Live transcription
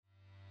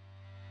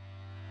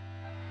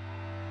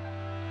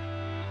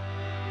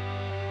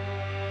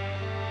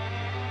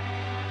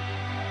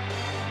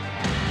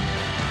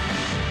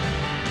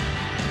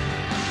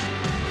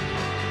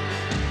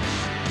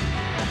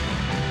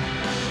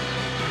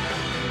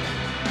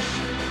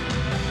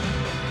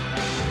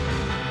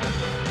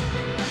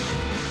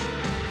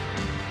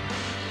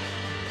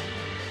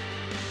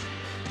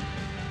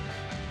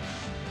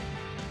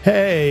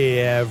Hey,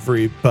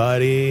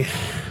 everybody.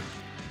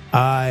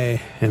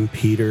 I am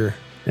Peter,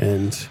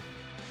 and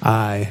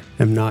I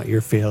am not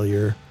your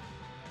failure,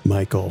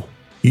 Michael.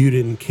 You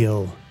didn't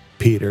kill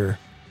Peter.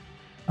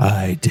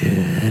 I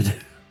did.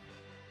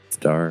 It's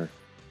dark.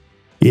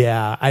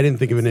 Yeah, I didn't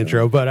think of an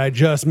intro, but I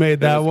just made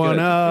that one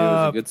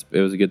up. It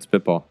was a good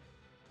spitball.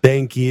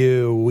 Thank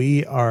you.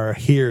 We are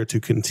here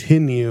to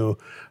continue,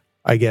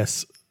 I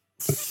guess,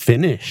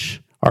 finish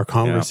our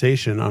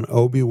conversation on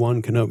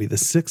Obi-Wan Kenobi, the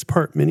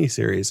 6-part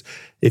miniseries.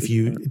 If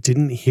you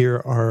didn't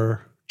hear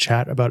our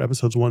chat about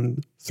episodes 1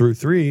 through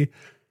 3,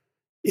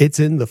 it's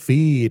in the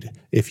feed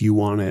if you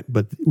want it.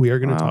 But we are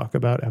going to talk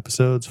about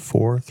episodes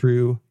 4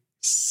 through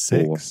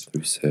 6. 4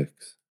 through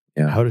 6.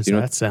 Yeah. How does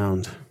that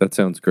sound? That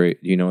sounds great.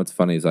 You know what's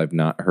funny is I've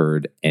not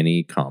heard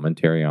any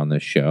commentary on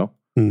this show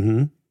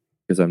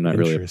because I'm not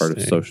really a part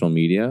of social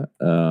media.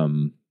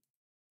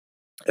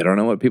 I don't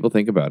know what people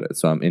think about it,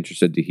 so I'm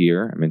interested to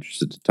hear. I'm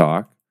interested to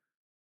talk,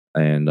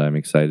 and I'm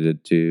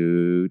excited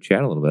to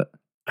chat a little bit.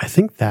 I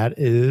think that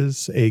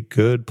is a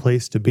good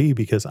place to be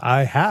because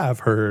I have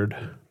heard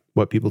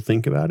what people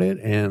think about it,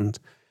 and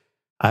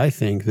I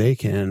think they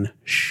can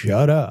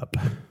shut up.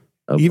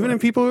 Even if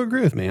people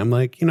agree with me. I'm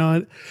like, you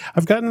know,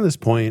 I've gotten to this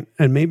point,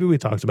 and maybe we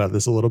talked about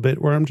this a little bit,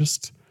 where I'm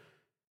just,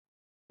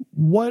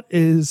 what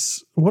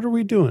are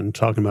we doing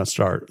talking about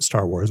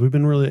Star Wars? We've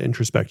been really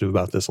introspective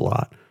about this a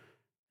lot.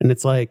 And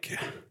it's like,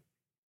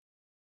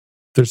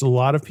 there's a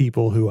lot of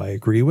people who I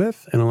agree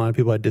with and a lot of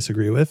people I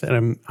disagree with.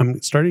 And I'm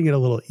starting to get a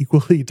little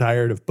equally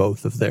tired of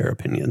both of their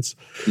opinions.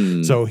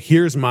 So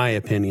here's my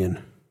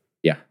opinion.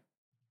 Yeah.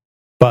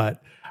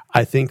 But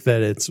I think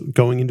that it's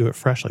going into it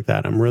fresh like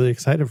that. I'm really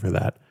excited for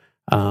that.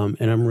 And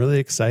I'm really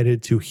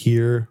excited to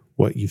hear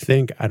what you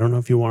think. I don't know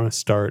if you want to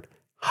start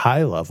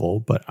high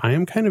level, but I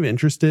am kind of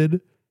interested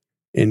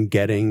in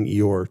getting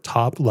your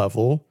top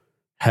level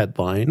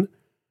headline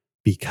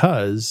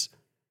because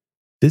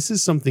this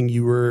is something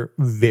you were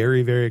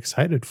very, very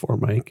excited for,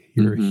 Mike.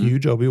 You're a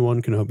huge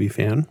Obi-Wan Kenobi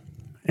fan.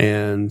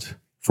 And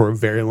for a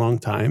very long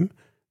time,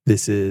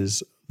 this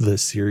is the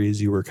series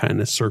you were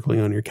kind of circling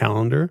on your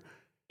calendar.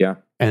 Yeah.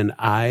 And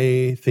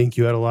I think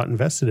you had a lot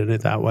invested in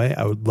it that way.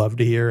 I would love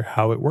to hear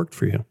how it worked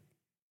for you.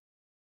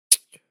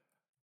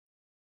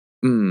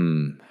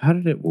 How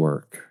did it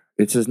work?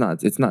 It's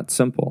not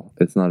simple.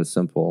 It's not a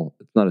simple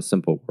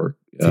work.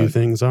 Few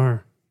things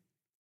are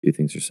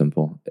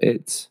simple.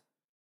 It's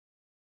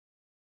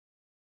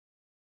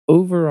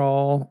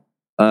overall,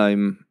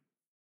 I'm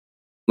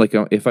like,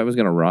 if I was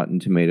going to Rotten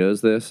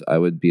Tomatoes this, I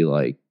would be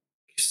like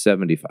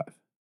 75.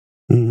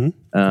 And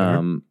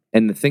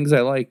the things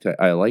I liked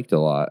a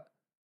lot.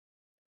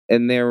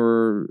 And there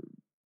were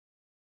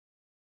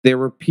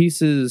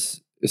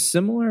pieces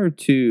similar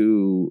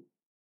to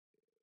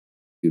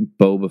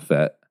Boba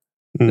Fett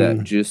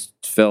that just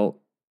felt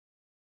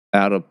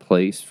out of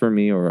place for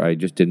me, or I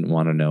just didn't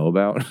want to know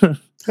about.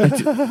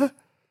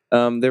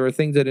 There were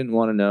things I didn't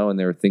want to know, and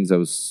there were things I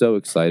was so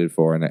excited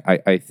for. And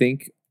I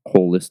think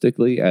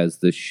holistically, as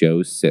the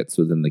show sits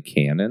within the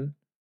canon,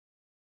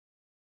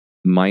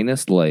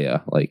 minus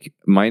Leia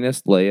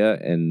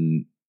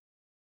and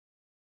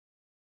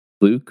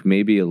Luke,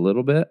 maybe a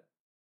little bit,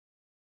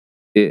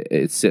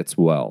 it sits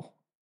well.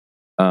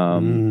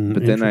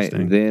 But then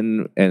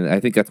I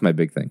think that's my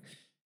big thing.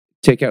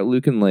 Take out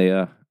Luke and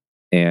Leia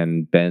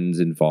and Ben's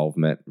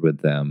involvement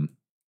with them,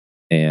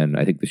 and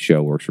I think the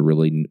show works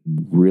really,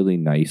 really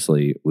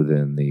nicely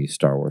within the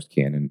Star Wars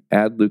canon.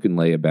 Add Luke and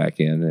Leia back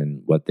in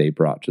and what they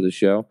brought to the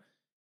show,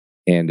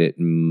 and it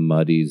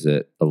muddies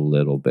it a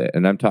little bit.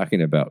 And I'm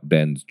talking about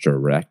Ben's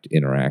direct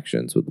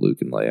interactions with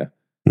Luke and Leia,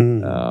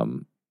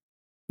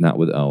 not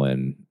with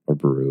Owen or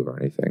Beru or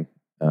anything.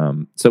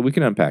 So we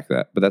can unpack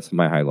that, but that's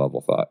my high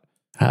level thought.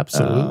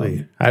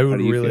 Absolutely. I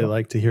would really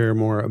like to hear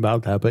more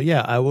about that. But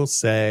yeah, I will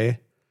say,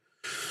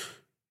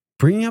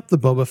 bringing up the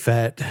Boba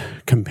Fett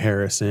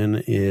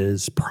comparison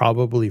is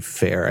probably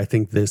fair. I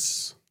think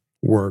this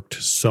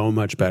worked so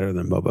much better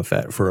than Boba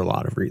Fett for a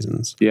lot of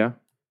reasons. Yeah.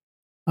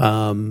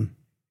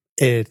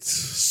 It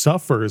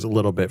suffers a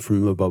little bit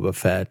from the Boba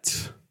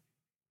Fett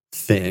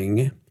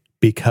thing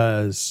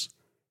because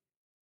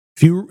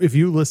if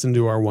you listen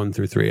to our 1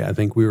 through 3, I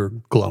think we were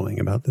glowing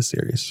about the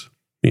series.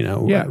 You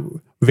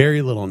know,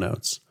 very little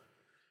notes.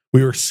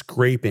 We were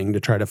scraping to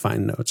try to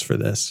find notes for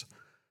this.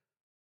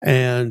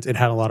 And it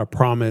had a lot of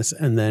promise.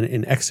 And then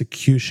in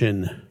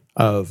execution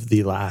of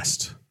the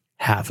last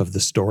half of the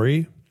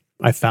story,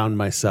 I found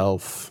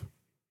myself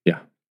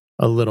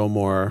a little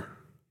more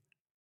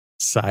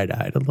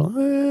side-eyed. A little,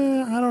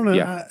 I don't know.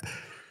 Yeah.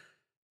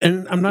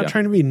 And I'm not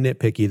trying to be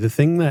nitpicky. The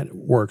thing that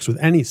works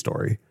with any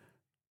story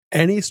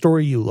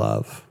you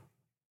love,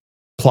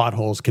 plot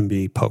holes can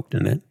be poked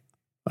in it.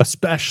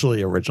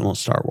 Especially original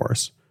Star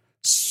Wars.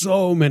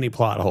 So many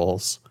plot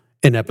holes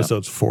in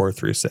episodes 4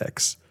 through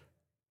 6.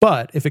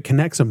 But if it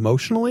connects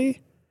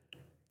emotionally,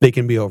 they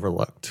can be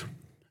overlooked.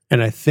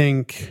 And I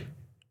think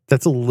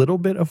that's a little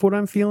bit of what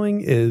I'm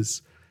feeling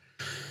is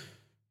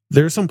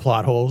there's some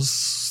plot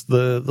holes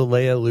things. The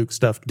Leia Luke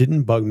stuff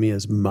didn't bug me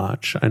as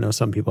much. I know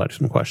some people had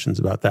some questions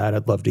about that.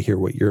 I'd love to hear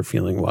what your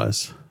feeling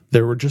was.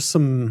 There were just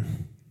some,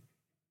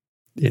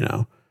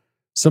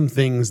 some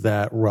things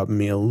that rubbed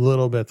me a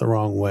little bit the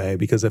wrong way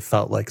because it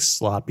felt like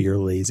sloppy or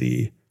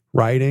lazy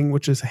writing,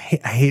 which is, I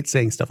hate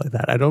saying stuff like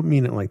that. I don't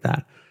mean it like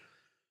that,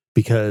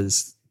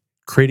 because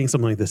creating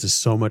something like this is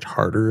so much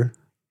harder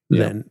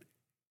than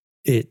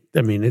it.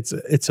 I mean, it's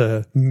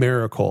a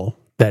miracle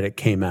that it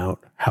came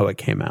out how it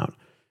came out.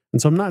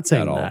 And so I'm not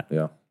saying that.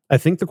 Yeah. I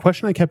think the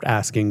question I kept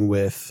asking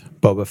with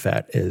Boba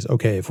Fett is,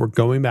 okay, if we're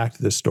going back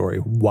to this story,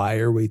 why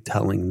are we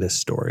telling this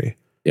story?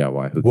 Yeah,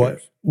 why? Who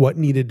cares? What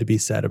needed to be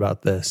said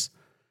about this?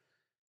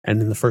 And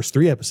in the first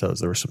 3 episodes,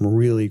 there were some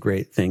really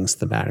great things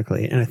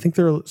thematically. And I think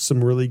there are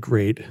some really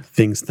great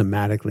things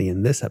thematically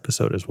in this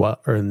episode as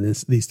well, or in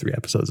these 3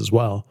 episodes as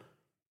well.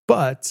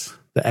 But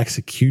the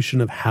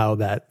execution of how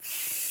that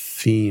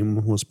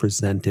theme was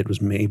presented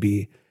was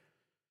maybe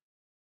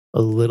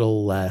a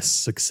little less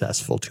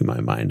successful to my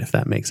mind, if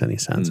that makes any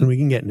sense. And we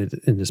can get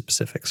into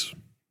specifics.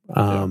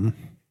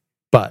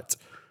 But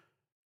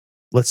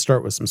let's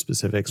start with some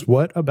specifics.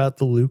 What about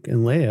the Luke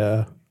and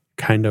Leia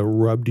kind of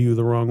rubbed you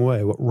the wrong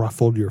way? What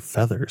ruffled your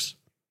feathers?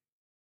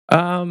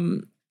 Yeah,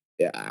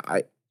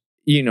 I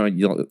agree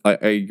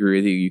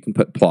with you. You can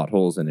put plot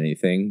holes in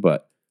anything,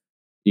 but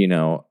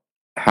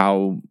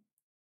how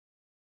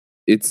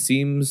it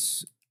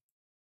seems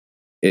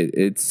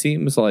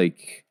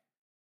like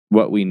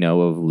what we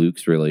know of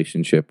Luke's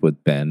relationship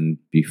with Ben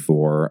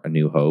before A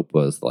New Hope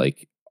was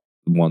like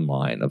one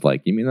line of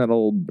like, you mean that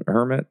old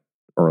hermit,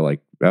 or like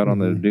out on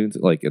the dunes,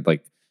 like what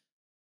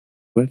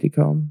did he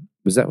call him?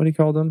 Was that what he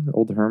called him? The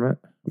old hermit?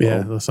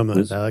 Yeah, something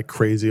like that, like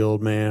crazy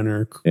old man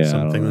or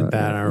something like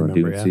that. I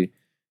remember.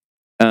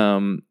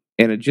 And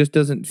it just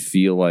doesn't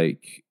feel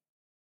like,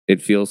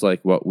 it feels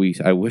like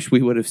I wish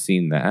we would have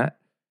seen that.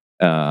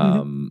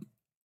 And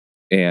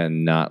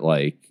not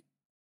like,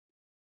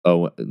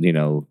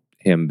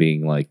 him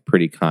being like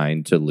pretty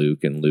kind to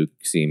Luke and Luke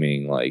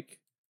seeming like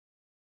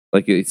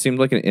it seemed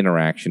like an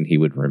interaction he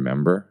would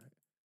remember.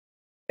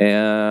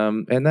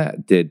 And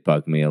that did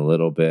bug me a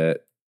little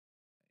bit.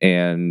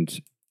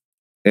 And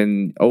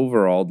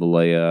overall, the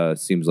Leia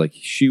seems like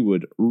she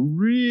would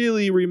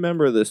really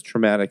remember this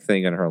traumatic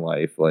thing in her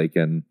life. Like,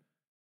 and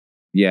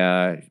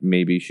yeah,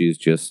 maybe she's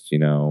just,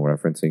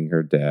 referencing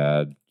her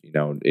dad.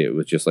 It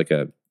was just like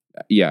I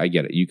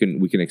get it.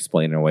 We can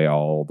explain it away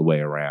all the way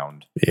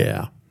around.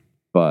 Yeah.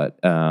 But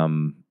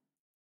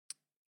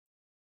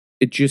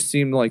it just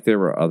seemed like there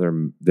were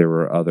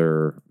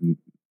other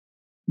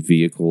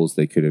vehicles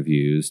they could have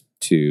used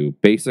to,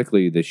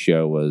 basically the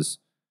show was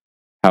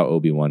how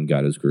Obi-Wan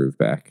got his groove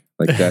back.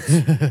 Like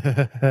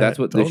that's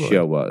what this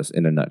show was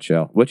in a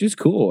nutshell, which is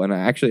cool. And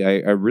I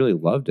really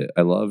loved it.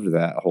 I loved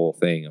that whole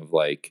thing of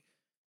like,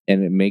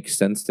 and it makes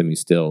sense to me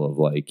still of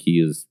like, he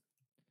is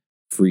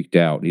freaked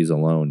out. He's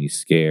alone. He's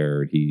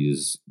scared. He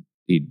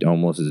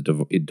almost is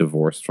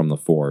divorced from the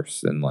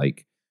Force. And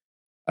like,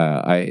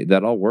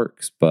 that all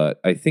works. But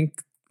I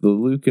think the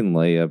Luke and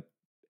Leia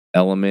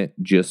element,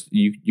 just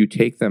you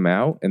take them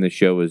out and the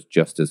show is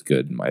just as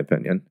good in my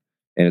opinion.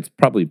 And it's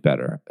probably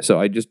better. So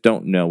I just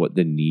don't know what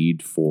the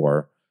need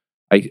for.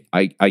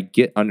 I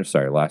get under.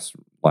 Sorry, last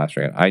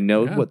rant. I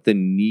know what the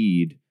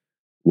need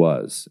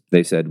was.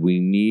 They said we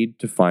need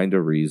to find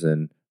a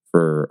reason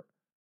for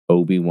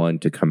Obi-Wan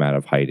to come out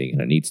of hiding,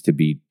 and it needs to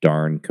be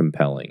darn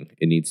compelling.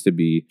 It needs to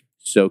be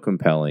so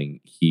compelling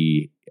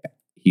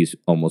he's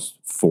almost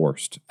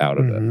forced out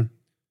of it.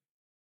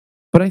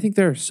 But I think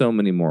there are so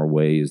many more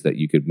ways that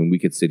we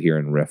could sit here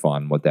and riff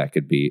on what that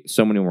could be.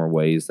 So many more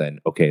ways than,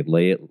 okay,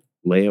 Leia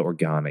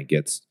Organa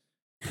gets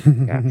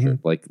captured.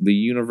 Like the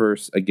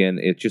universe, again,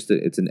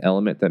 it's an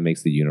element that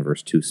makes the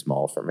universe too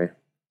small for me.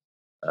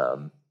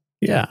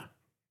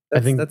 I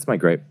think that's my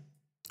gripe.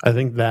 I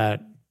think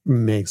that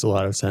makes a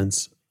lot of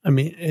sense. I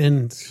mean,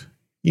 and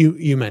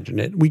you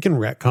mentioned it. We can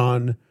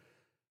retcon.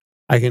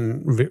 I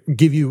can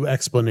give you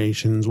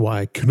explanations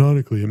why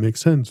canonically it makes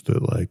sense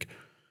that, like,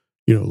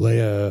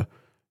 Leia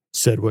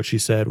said what she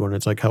said when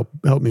it's like,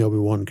 help me,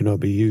 Obi-Wan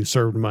Kenobi. You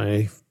served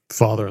my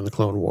father in the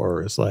Clone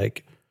Wars.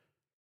 Like,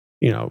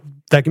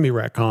 that can be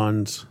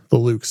retconned. The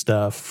Luke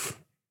stuff,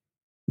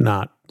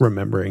 not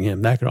remembering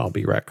him, that could all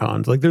be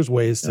retconned. Like, there's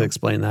ways to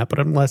explain that, but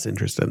I'm less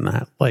interested in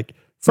that. Like,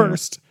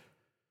 first,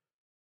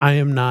 I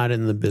am not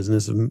in the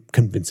business of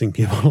convincing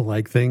people to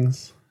like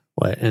things.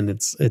 And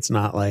it's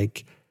not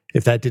like,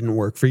 if that didn't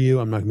work for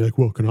you, I'm not gonna be like,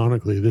 well,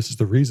 canonically, this is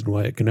the reason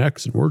why it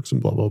connects and works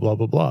and blah, blah, blah,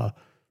 blah, blah.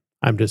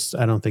 I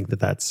don't think that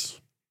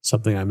that's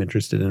something I'm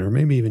interested in, or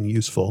maybe even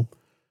useful.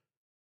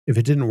 If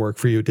it didn't work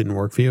for you, it didn't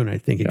work for you. And I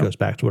think it goes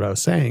back to what I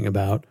was saying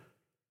about,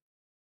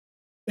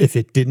 if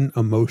it didn't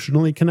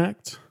emotionally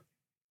connect,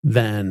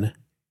 then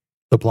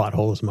the plot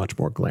hole is much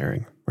more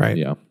glaring, right?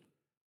 Yeah.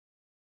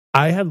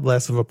 I had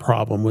less of a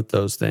problem with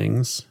those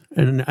things.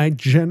 And I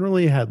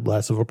generally had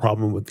less of a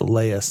problem with the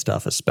Leia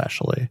stuff,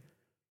 especially.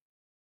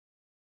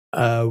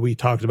 We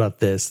talked about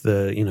this,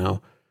 the,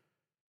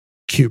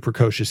 cute,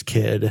 precocious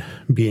kid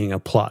being a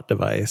plot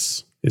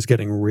device. is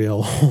getting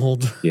real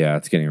old. Yeah,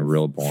 it's getting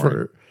real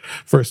boring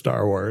for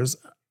Star Wars.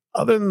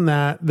 Other than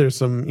that, there's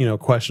some,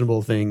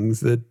 questionable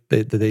things that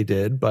they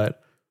did,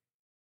 but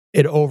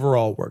it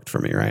overall worked for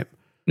me, right?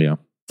 Yeah.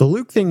 The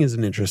Luke thing is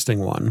an interesting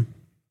one.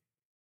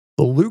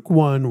 The Luke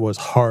one was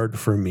hard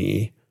for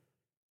me.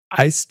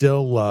 I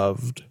still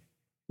loved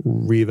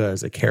Reva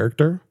as a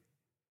character.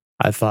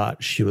 I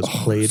thought she was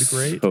played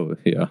great.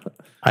 Yeah.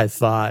 I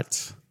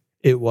thought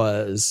it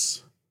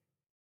was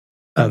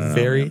a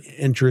very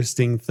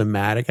interesting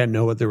thematic. I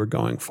know what they were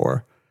going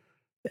for.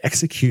 The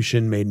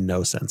execution made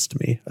no sense to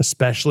me,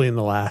 especially in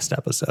the last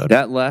episode.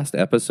 That last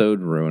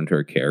episode ruined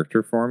her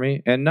character for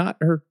me, and not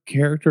her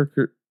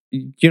character.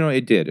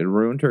 It did. It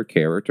ruined her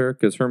character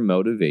because her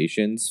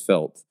motivations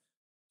felt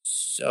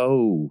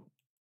so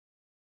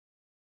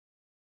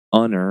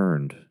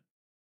unearned,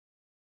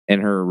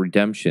 and her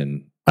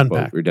redemption.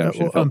 Unpack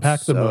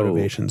the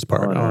motivations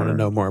part. Unearned. I want to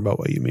know more about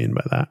what you mean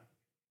by that.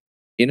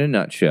 In a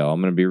nutshell,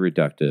 I'm going to be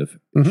reductive.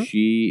 Mm-hmm.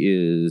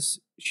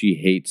 She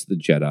hates the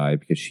Jedi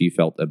because she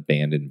felt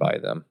abandoned by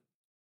them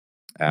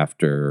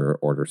after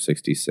Order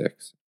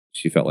 66.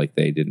 She felt like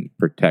they didn't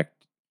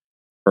protect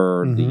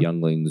her, the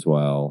younglings,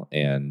 well,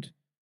 and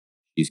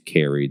she's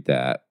carried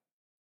that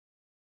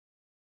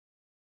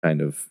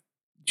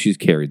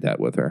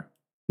with her.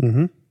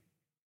 Mm-hmm.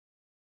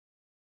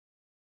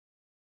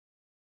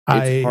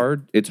 It's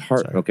hard.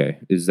 Sorry. Okay.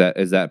 Is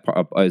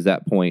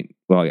that point?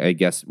 Well, I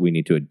guess we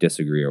need to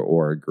disagree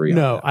or agree.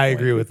 No, I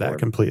agree with that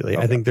completely.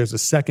 Okay. I think there's a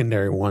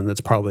secondary one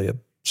that's probably a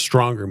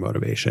stronger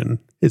motivation.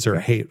 Is her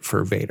hate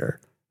for Vader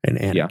and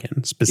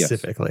Anakin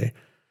specifically.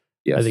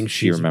 Yes. I think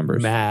she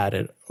remembers mad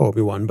at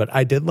Obi-Wan, but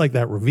I did like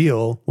that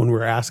reveal when we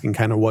were asking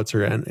kind of what's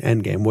her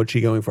end game, what's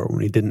she going for when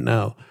we didn't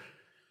know.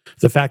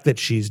 The fact that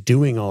she's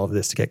doing all of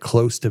this to get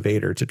close to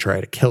Vader to try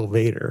to kill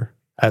Vader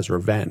as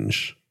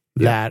revenge.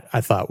 That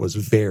I thought was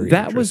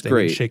that was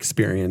great,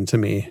 Shakespearean to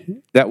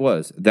me. That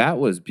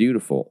was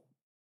beautiful.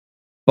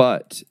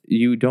 But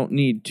you don't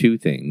need two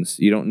things.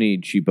 You don't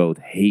need she both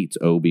hates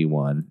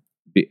Obi-Wan.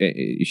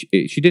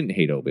 She didn't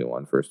hate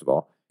Obi-Wan, first of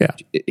all. Yeah.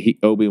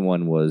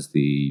 Obi-Wan was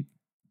the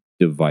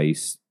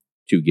device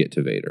to get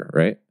to Vader,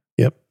 right?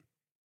 Yep.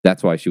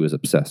 That's why she was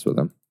obsessed with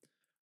him.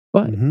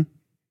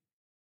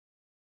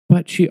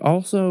 But she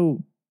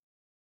also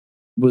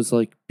was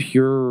like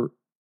pure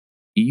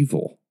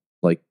evil.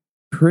 Like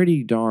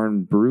pretty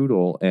darn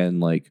brutal,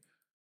 and like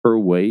her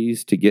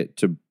ways to get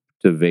to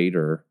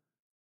Vader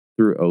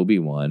through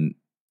Obi-Wan,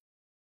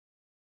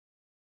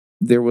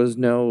 there was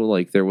no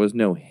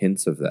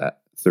hints of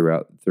that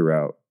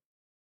throughout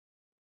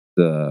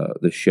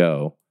the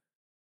show.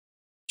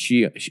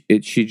 She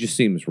just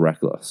seems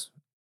reckless,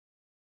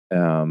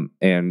 and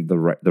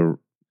the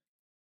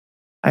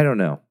I don't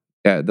know,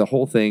 the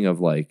whole thing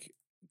of like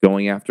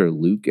going after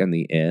Luke in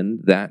the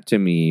end, that to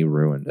me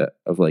ruined it.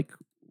 Of like,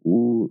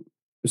 ooh.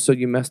 So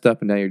you messed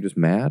up and now you're just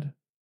mad?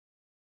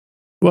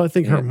 Well, I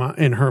think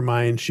in her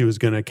mind, she was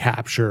going to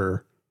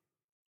capture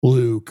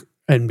Luke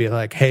and be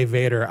like, hey,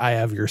 Vader, I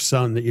have your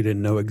son that you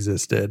didn't know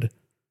existed.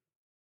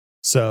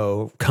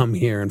 So come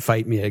here and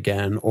fight me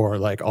again. Or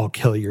like, I'll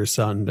kill your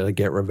son to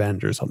get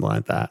revenge or something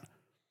like that.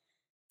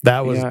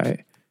 That was... Yeah,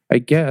 I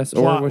guess.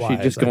 Or was she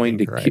just going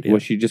to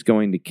was she just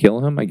going to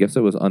kill him? I guess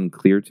it was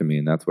unclear to me.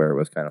 And that's where it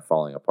was kind of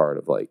falling apart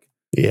of like,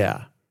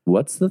 yeah,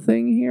 what's the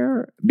thing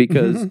here?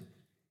 Because...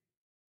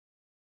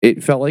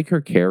 It felt like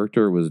her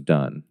character was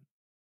done.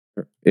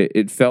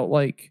 It felt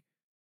like,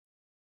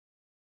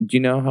 do you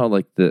know how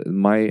like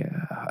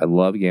I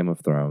love Game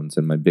of Thrones,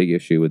 and my big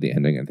issue with the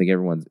ending, I think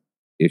everyone's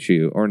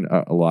issue, or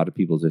a lot of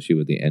people's issue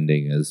with the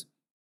ending is,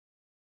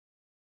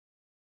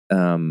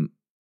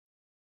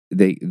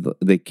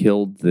 they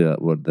killed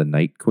the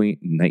Night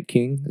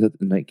King? Is that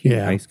the Night King?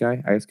 Yeah. Ice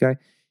guy.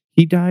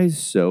 He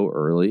dies so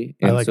early.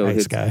 And I like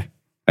Ice Guy.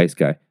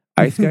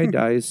 Ice Guy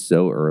dies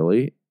so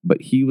early. But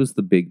he was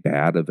the big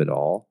bad of it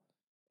all,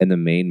 and the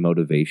main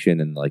motivation,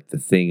 and like the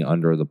thing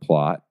under the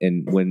plot.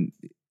 And when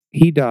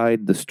he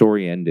died, the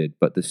story ended,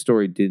 but the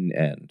story didn't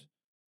end.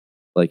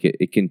 Like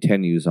it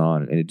continues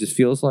on, and it just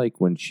feels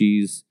like when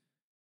she's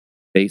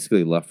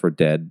basically left for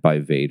dead by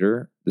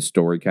Vader, the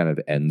story kind of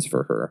ends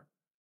for her.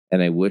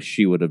 And I wish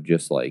she would have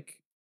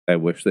I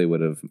wish they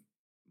would have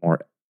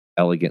more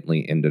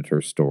elegantly ended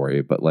her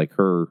story, but like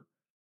her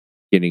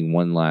getting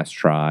one last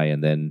try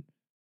and then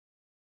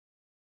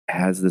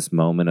has this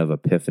moment of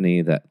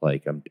epiphany that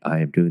like I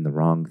am doing the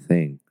wrong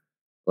thing.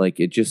 Like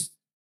it just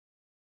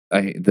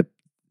there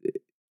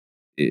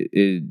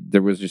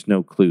was just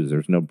no clues.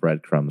 There's no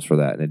breadcrumbs for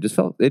that, and it just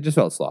felt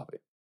sloppy.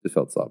 It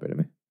felt sloppy to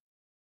me.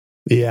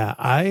 Yeah,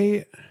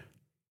 I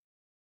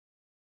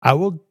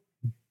will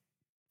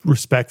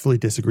respectfully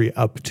disagree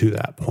up to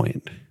that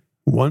point.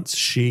 Once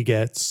she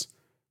gets,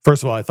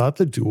 first of all, I thought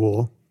the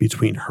duel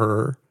between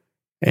her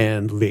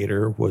and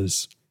Vader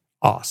was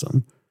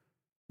awesome.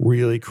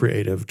 Really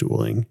creative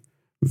dueling.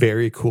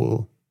 Very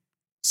cool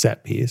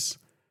set piece.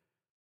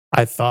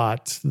 I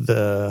thought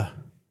the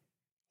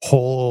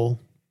whole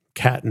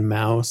cat and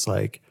mouse,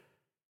 like,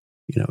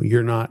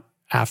 you're not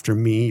after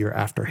me, you're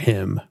after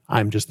him.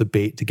 I'm just the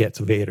bait to get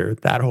to Vader.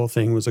 That whole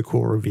thing was a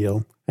cool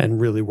reveal and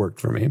really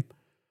worked for me.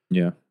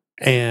 Yeah.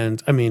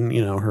 And I mean,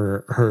 you know,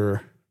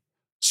 her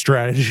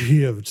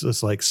strategy of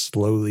just like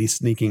slowly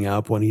sneaking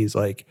up when he's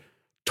like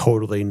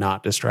totally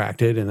not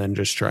distracted and then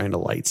just trying to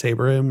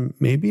lightsaber him,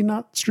 maybe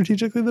not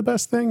strategically the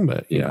best thing,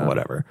 but you know,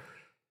 whatever.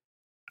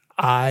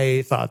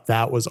 I thought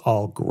that was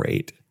all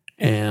great.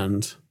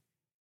 And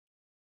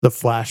the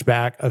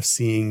flashback of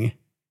seeing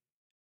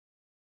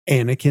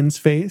Anakin's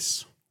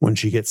face when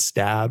she gets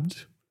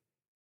stabbed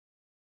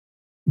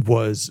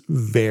was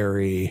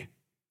very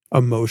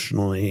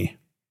emotionally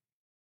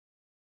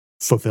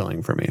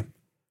fulfilling for me.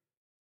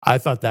 I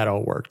thought that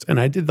all worked. And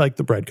I did like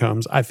the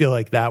breadcrumbs. I feel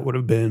like that would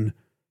have been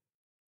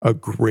a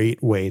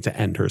great way to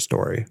end her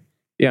story.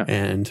 Yeah.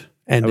 And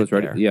I was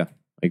ready. There. Yeah,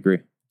 I agree.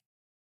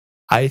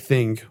 I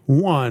think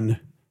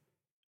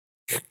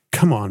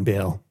come on,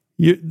 Bail.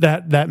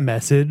 That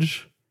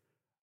message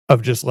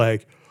of just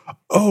like,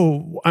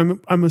 oh,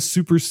 I'm a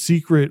super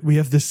secret. We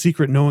have this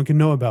secret no one can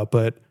know about,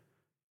 but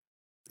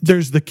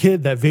there's the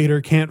kid that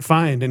Vader can't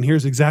find, and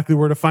here's exactly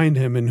where to find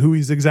him and who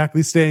he's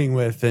exactly staying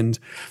with, and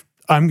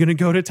I'm gonna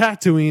go to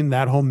Tatooine.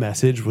 That whole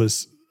message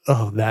was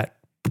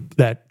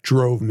that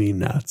drove me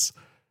nuts.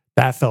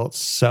 That felt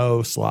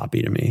so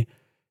sloppy to me.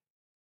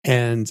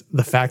 And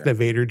the fact that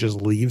Vader just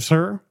leaves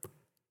her,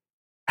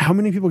 how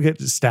many people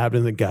get stabbed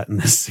in the gut in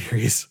this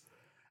series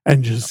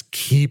and just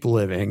keep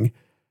living?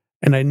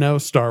 And I know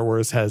Star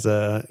Wars has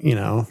a, you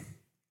know,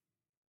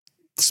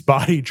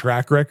 spotty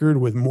track record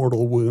with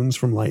mortal wounds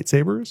from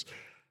lightsabers,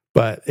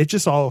 but it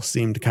just all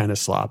seemed kind of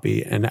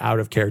sloppy and out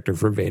of character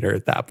for Vader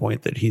at that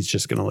point, that he's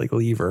just going to like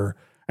leave her.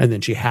 And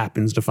then she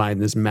happens to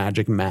find this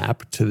magic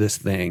map to this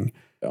thing.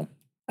 Yeah.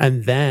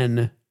 And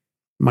then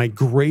my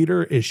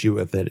greater issue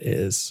with it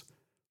is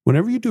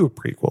whenever you do a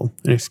prequel,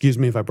 and excuse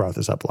me if I brought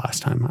this up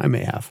last time, I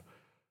may have,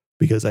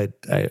 because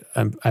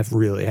I've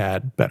really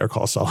had Better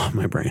Call Saul on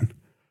my brain.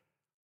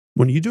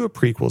 When you do a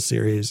prequel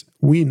series,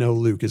 we know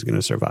Luke is going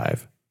to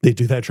survive. They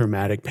do that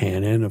dramatic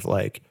pan in of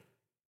like,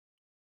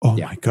 oh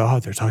my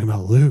God, they're talking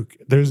about Luke.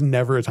 There's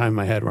never a time in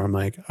my head where I'm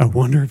like, I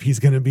wonder if he's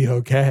going to be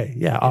okay.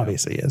 Yeah,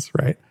 obviously he is,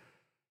 right?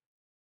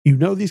 You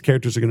know these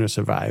characters are going to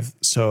survive.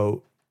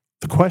 So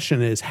the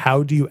question is,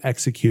 how do you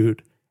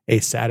execute a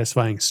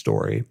satisfying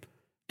story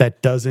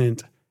that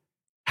doesn't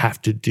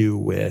have to do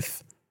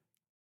with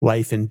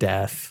life and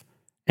death?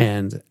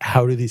 And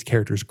how do these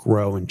characters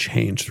grow and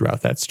change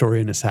throughout that story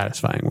in a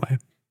satisfying way?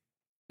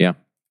 Yeah.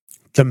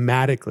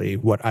 Thematically,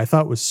 what I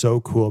thought was so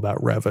cool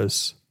about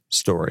Reva's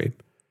story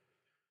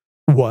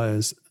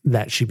was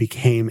that she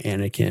became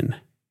Anakin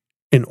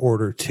in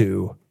order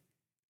to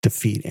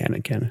defeat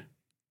Anakin.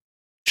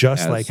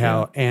 Just like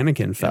how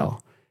Anakin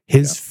fell.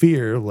 His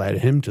fear led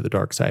him to the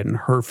dark side, and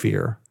her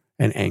fear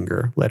and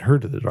anger led her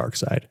to the dark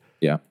side.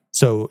 Yeah.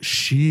 So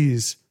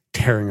she's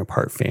tearing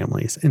apart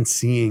families and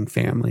seeing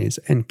families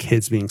and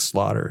kids being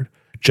slaughtered.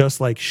 Just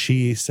like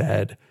she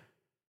said,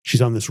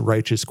 she's on this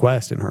righteous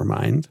quest in her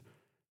mind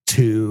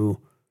to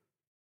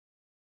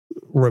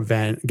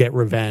get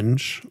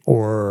revenge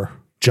or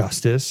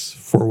justice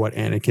for what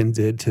Anakin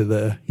did to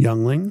the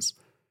younglings.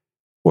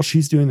 Well,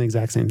 she's doing the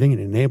exact same thing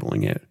and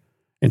enabling it.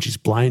 And she's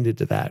blinded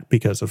to that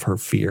because of her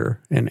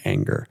fear and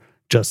anger.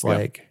 Just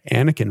like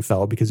Anakin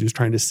fell because he was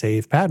trying to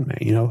save Padme.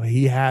 You know,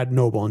 he had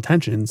noble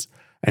intentions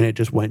and it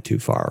just went too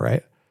far,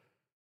 right?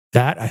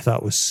 That I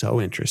thought was so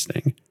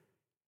interesting.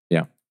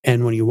 Yeah.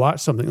 And when you watch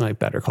something like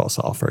Better Call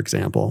Saul, for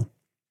example,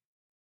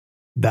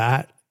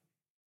 that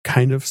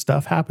kind of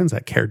stuff happens,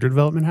 that character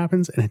development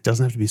happens, and it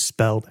doesn't have to be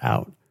spelled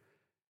out.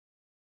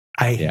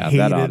 I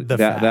hated the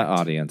fact that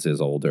audience is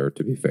older,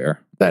 to be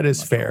fair. That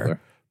is fair.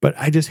 Older. But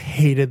I just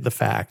hated the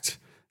fact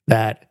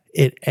that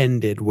it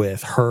ended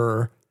with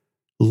her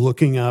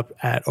looking up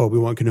at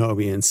Obi-Wan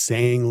Kenobi and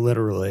saying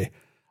literally,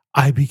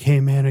 I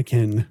became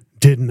Anakin,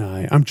 didn't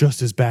I? I'm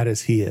just as bad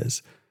as he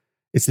is.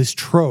 It's this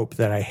trope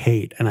that I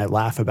hate, and I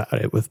laugh about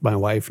it with my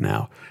wife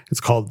now.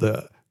 It's called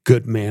the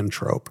good man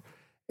trope.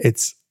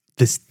 It's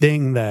this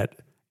thing that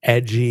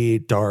edgy,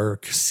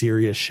 dark,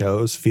 serious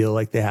shows feel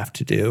like they have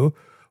to do,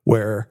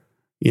 where,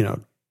 you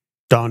know,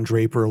 Don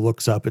Draper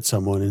looks up at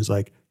someone and is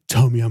like,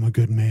 tell me I'm a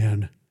good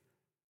man.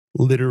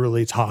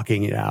 Literally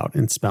talking it out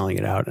and spelling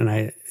it out.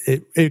 And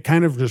it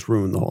kind of just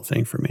ruined the whole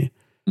thing for me.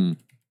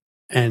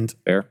 And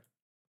fair.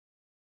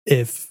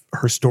 If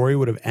her story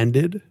would have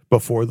ended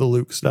before the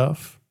Luke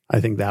stuff, I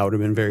think that would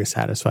have been very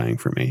satisfying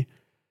for me.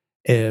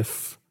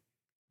 If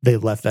they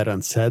left that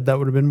unsaid, that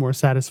would have been more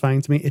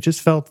satisfying to me. It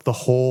just felt the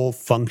whole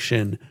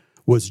function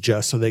was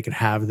just so they could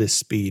have this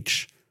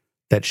speech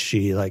that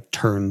she like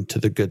turned to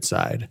the good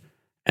side.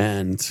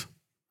 And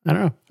I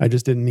don't know. I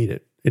just didn't need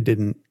it. It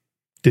didn't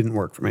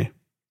work for me.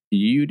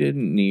 You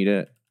didn't need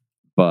it,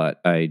 but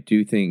I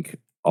do think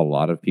a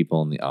lot of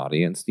people in the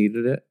audience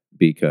needed it,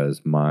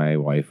 because my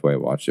wife, who I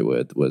watched it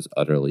with, was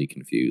utterly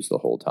confused the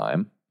whole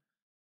time.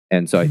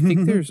 And so I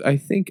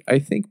think I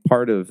think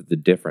part of the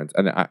difference,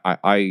 and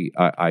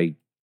I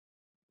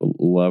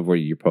love where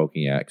you're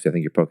poking at, because I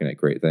think you're poking at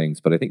great things,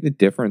 but I think the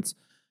difference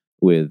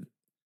with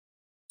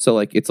So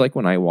like it's like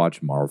when I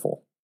watch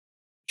Marvel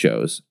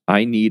shows,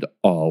 I need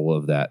all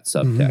of that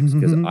subtext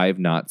because I've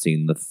not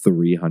seen the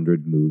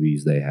 300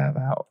 movies they have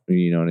out.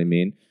 You know what I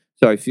mean?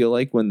 So I feel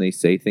like when they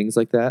say things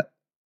like that,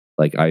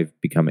 like I've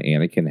become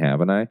Anakin,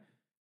 haven't I?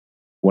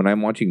 When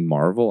I'm watching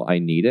Marvel, I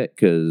need it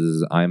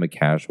because I'm a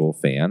casual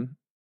fan.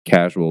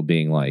 Casual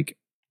being like,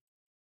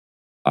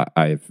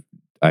 I've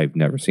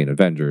never seen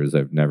Avengers.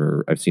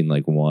 I've seen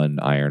like one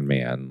Iron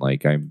Man.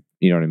 Like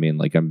you know what I mean?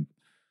 Like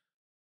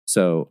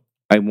so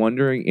I'm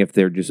wondering if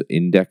they're just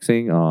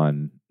indexing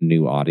on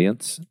new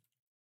audience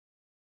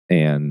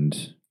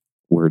and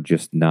we're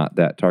just not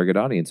that target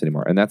audience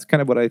anymore. And that's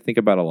kind of what I think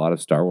about a lot of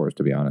Star Wars,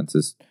 to be honest,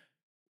 is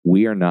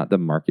we are not the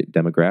market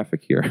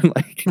demographic here.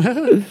 Like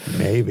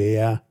maybe,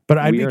 yeah. But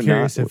I'd be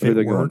curious if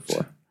it worked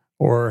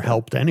or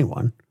helped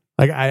anyone.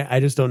 Like I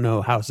just don't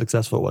know how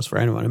successful it was for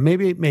anyone. And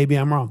maybe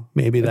I'm wrong.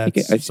 Maybe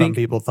some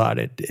people thought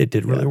it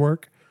did really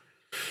work.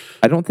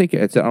 I don't think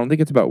it's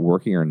about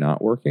working or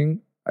not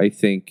working.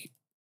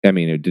 I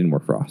mean, it didn't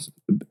work for us.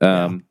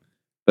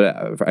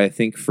 But I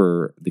think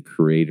for the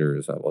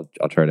creators,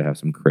 I'll try to have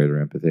some creator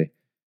empathy.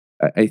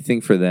 I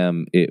think for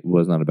them, it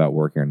was not about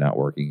working or not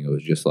working. It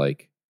was just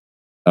like,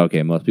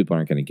 okay, most people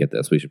aren't going to get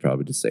this. We should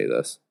probably just say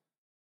this.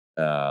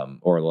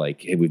 Or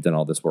like, hey, we've done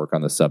all this work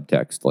on the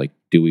subtext. Like,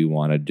 do we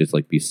want to just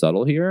like be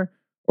subtle here?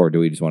 Or do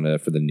we just want to,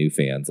 for the new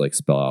fans, like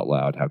spell out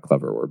loud how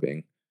clever we're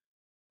being?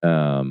 I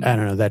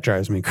don't know. That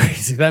drives me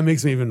crazy. That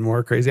makes me even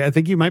more crazy. I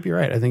think you might be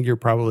right. I think you're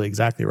probably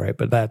exactly right.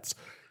 But that's,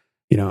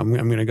 I'm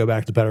going to go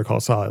back to Better Call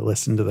Saul. I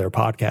listened to their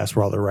podcast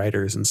where all the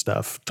writers and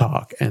stuff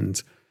talk.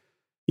 And,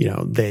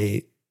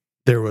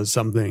 there was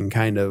something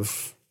kind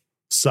of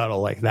subtle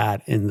like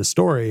that in the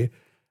story.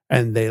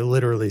 And they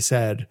literally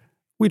said,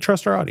 we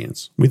trust our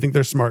audience. We think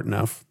they're smart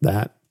enough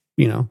that,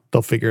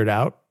 they'll figure it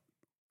out.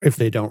 If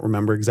they don't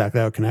remember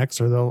exactly how it connects,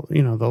 or they'll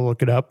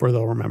look it up or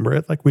they'll remember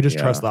it. Like we just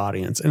trust the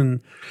audience.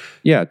 And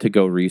to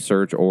go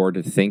research or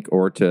to think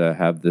or to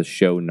have the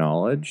show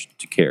knowledge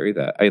to carry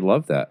that. I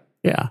love that.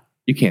 Yeah.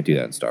 You can't do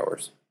that in Star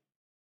Wars.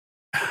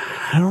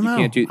 I don't know.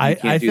 You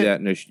can't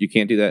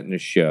do that in a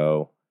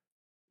show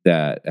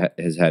that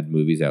has had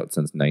movies out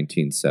since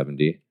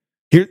 1970.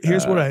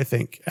 Here's what I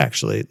think,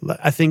 actually.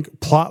 I think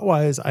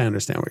plot-wise, I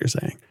understand what you're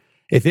saying.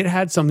 If it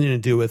had something to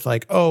do with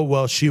like, oh,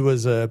 well, she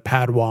was a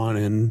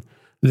Padawan and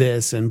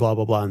this and blah,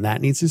 blah, blah, and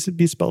that needs to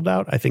be spelled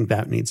out, I think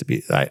that needs to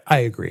be, I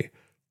agree.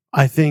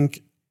 I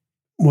think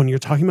when you're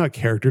talking about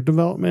character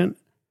development,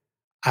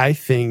 I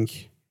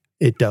think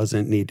it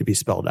doesn't need to be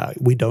spelled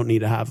out. We don't need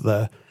to have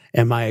the,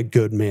 am I a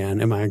good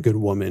man? Am I a good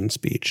woman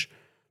speech?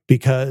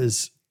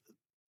 Because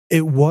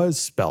it was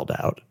spelled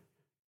out,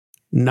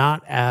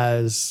 not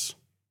as,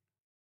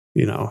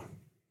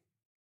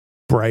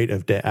 bright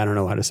of day. I don't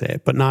know how to say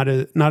it, but not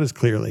as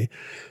clearly.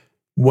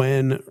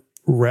 When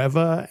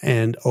Reva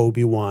and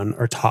Obi-Wan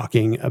are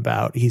talking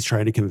about, he's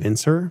trying to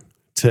convince her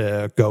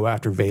to go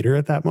after Vader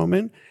at that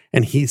moment.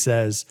 And he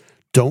says,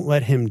 don't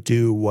let him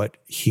do what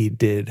he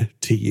did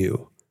to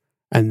you.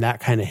 And that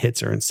kind of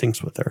hits her and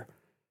sinks with her.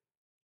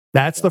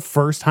 That's the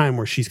first time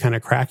where she's kind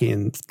of cracking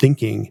and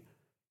thinking,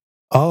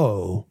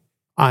 oh,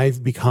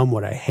 I've become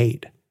what I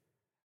hate.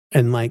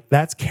 And like,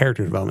 that's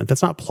character development.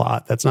 That's not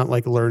plot. That's not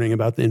like learning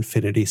about the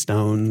Infinity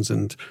Stones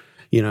and,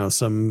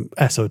 some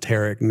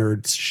esoteric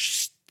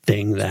nerd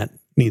thing that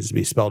needs to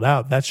be spelled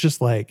out. That's just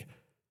like,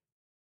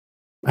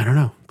 I don't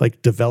know,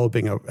 like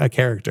developing a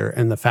character.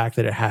 And the fact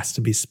that it has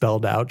to be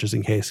spelled out just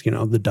in case,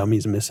 the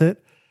dummies miss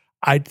it.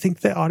 I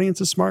think the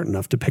audience is smart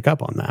enough to pick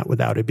up on that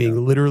without it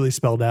being literally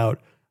spelled out.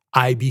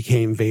 I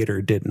became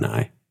Vader, didn't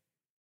I?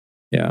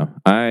 Yeah,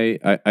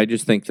 I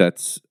just think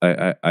that's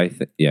I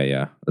think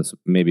That's,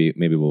 maybe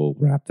we'll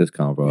wrap this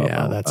convo up.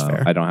 Yeah, that's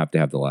fair. I don't have to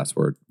have the last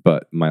word,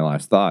 but my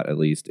last thought, at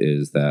least,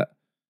 is that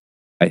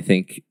I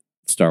think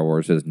Star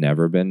Wars has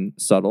never been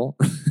subtle.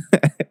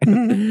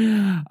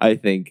 I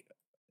think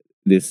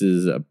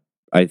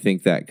I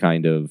think that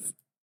kind of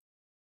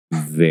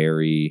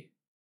very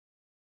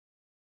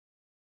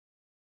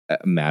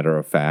matter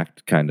of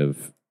fact kind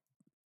of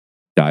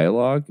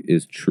dialogue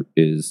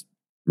is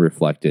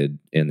reflected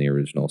in the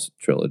original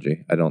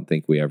trilogy. I don't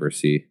think we ever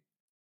see.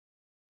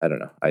 I don't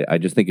know. I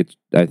just think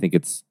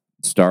it's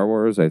Star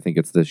Wars. I think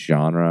it's this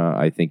genre.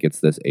 I think it's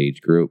this age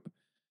group,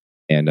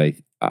 and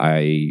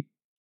I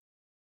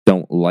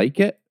don't like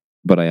it,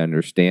 but I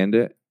understand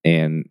it.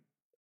 And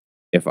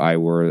if I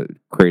were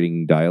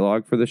creating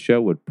dialogue for the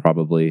show, would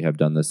probably have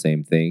done the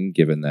same thing,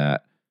 given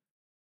that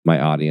my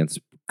audience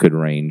could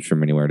range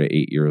from anywhere to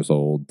 8 years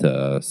old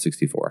to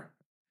 64.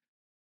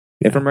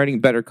 Yeah. If I'm writing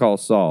Better Call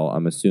Saul,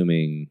 I'm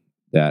assuming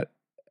that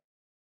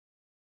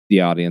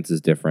the audience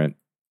is different.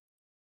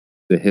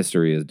 The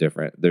history is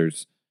different.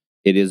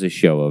 It is a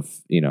show of,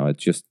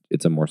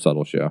 it's a more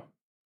subtle show.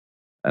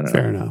 I don't know.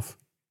 Fair enough.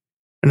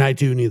 And I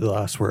do need the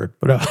last word,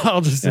 but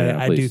I'll just say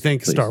I do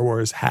think Star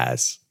Wars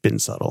has been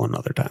subtle in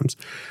other times.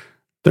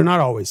 They're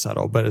not always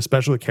subtle, but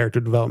especially character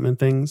development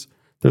things.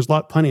 There's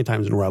plenty of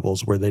times in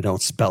Rebels where they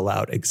don't spell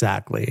out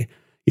exactly,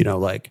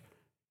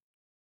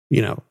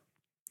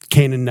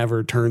 Kanan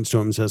never turns to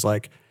him and says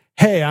like,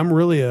 hey, I'm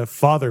really a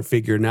father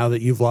figure now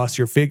that you've lost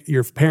your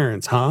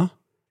parents, huh?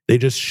 They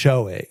just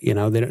show it, they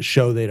don't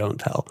show, they don't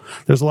tell.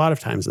 There's a lot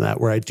of times in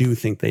that where I do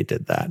think they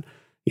did that,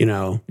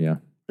 Yeah.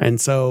 And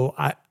so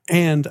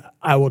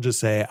I will just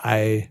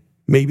say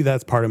maybe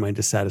that's part of my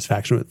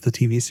dissatisfaction with the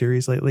TV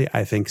series lately.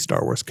 I think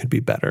Star Wars could be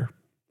better.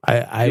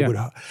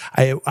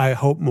 I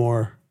hope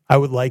more. I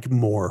would like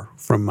more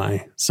from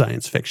my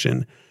science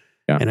fiction.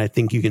 Yeah. And I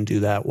think you can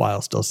do that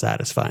while still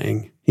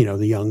satisfying,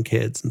 the young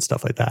kids and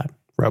stuff like that.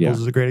 Rebels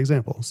is a great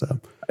example. So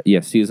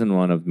season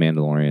 1 of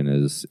Mandalorian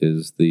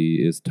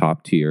is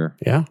top tier.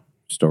 Yeah,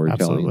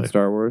 storytelling in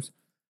Star Wars,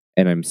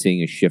 and I'm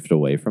seeing a shift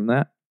away from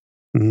that.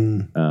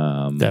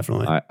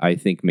 Definitely, I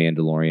think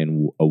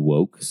Mandalorian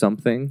awoke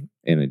something,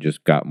 and it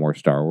just got more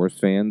Star Wars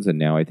fans, and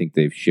now I think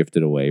they've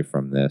shifted away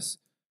from this.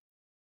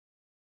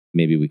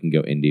 Maybe we can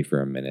go indie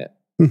for a minute,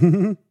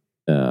 kind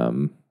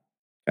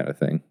of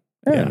thing.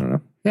 I don't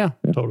know. Yeah,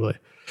 totally.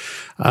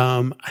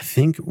 I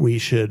think we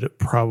should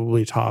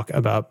probably talk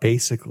about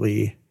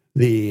basically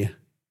the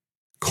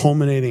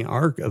culminating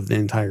arc of the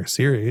entire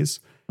series.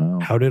 Oh.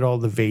 How did all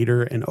the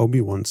Vader and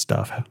Obi-Wan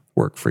stuff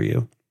work for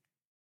you?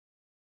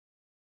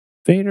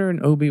 Vader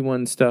and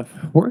Obi-Wan stuff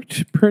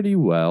worked pretty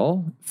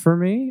well for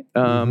me.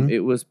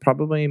 It was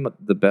probably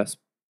the best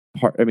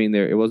part. I mean,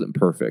 it wasn't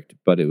perfect,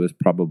 but it was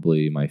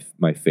probably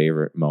my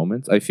favorite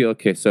moments. I feel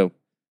okay. So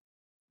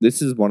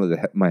this is one of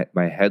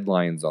my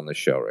headlines on the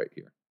show right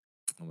here.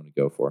 I'm going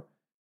to go for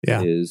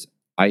is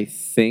I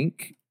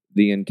think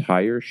the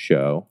entire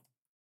show,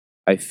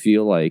 I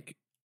feel like,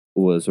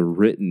 was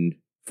written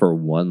for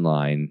one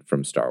line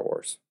from Star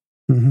Wars,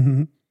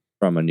 from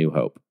A New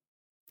Hope,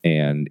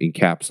 and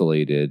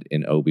encapsulated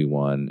in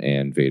Obi-Wan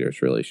and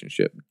Vader's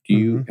relationship. Do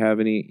you have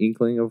any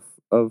inkling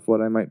of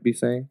what I might be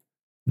saying?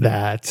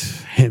 That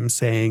him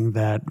saying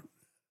that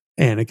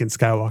Anakin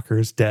Skywalker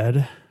is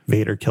dead,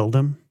 Vader killed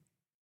him?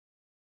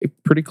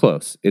 Pretty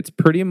close. It's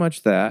pretty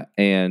much that,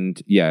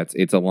 and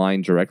it's a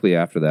line directly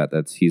after that.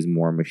 That's he's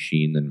more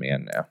machine than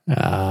man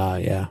now.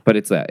 Yeah. But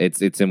it's that. It's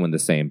in the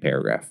same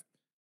paragraph.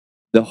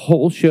 The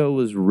whole show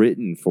was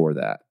written for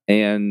that,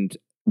 and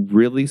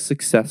really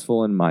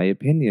successful in my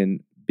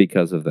opinion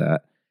because of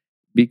that.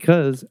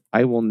 Because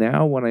I will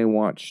now, when I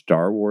watch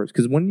Star Wars,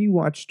 because when you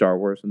watch Star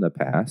Wars in the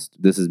past,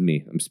 this is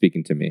me. I'm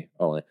speaking to me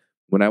only.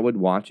 When I would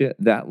watch it,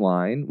 that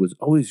line was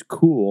always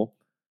cool,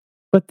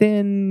 but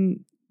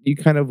then you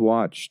kind of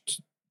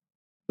watched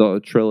the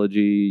trilogy,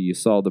 you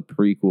saw the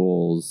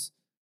prequels,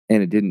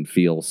 and it didn't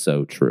feel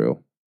so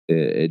true.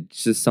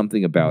 It's just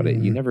something about it.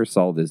 You never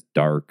saw this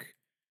dark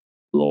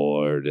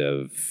lord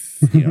of,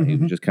 he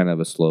was just kind of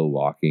a slow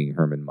walking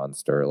Herman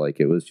Munster. Like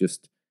it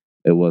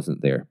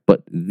wasn't there.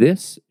 But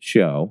this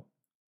show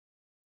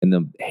and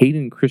the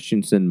Hayden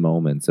Christensen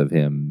moments of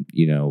him,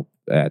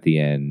 at the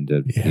end,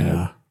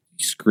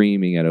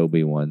 screaming at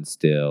Obi-Wan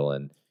still,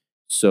 and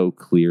so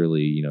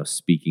clearly,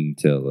 speaking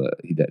to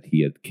that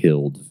he had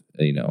killed,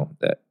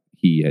 that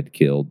he had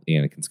killed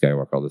Anakin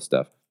Skywalker, all this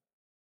stuff.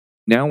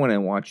 Now, when I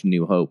watch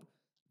New Hope,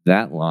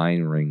 that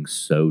line rings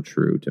so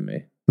true to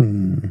me.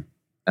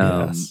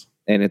 Yes.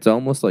 And it's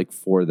almost like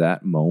for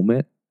that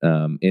moment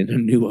in A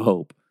New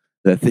Hope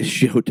that this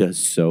show does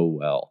so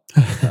well.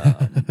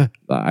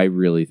 I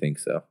really think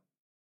so.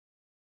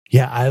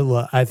 Yeah,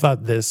 I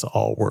thought this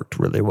all worked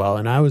really well,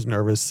 and I was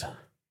nervous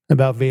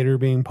about Vader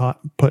being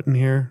put in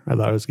here. I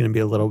thought it was going to be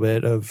a little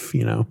bit of,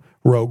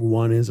 Rogue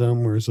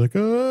One-ism, where it's like,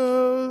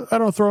 I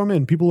don't throw him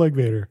in. People like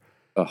Vader.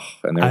 Oh,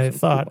 and there were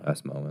some cool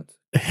last moments.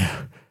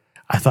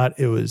 I thought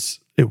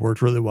it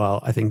worked really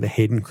well. I think the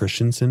Hayden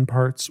Christensen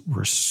parts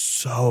were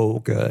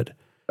so good.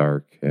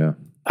 Dark, yeah.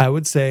 I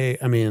would say,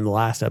 in the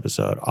last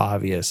episode,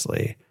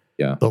 obviously,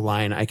 the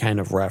line I kind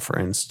of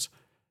referenced,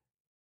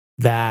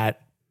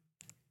 that,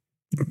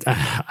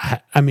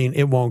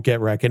 it won't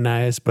get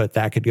recognized, but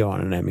that could go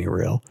on an Emmy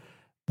reel.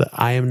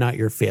 I am not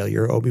your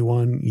failure,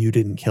 Obi-Wan. You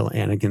didn't kill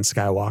Anakin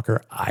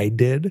Skywalker. I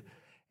did.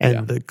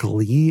 And the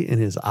glee in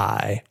his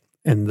eye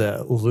and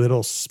the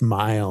little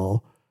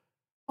smile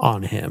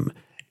on him,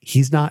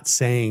 he's not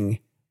saying,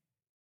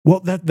 well,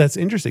 that's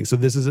interesting. So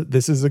this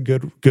is a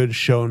good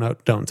show,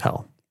 don't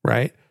tell,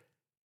 right?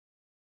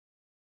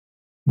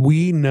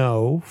 We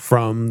know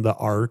from the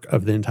arc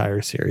of the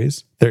entire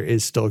series, there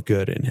is still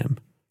good in him.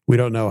 We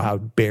don't know how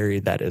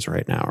buried that is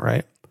right now,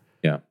 right?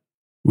 Yeah.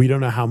 We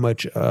don't know how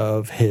much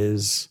of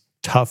his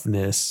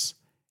toughness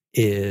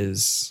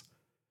is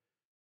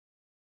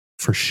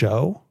for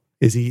show.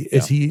 Is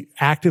he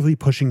actively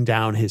pushing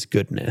down his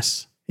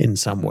goodness in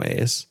some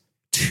ways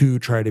to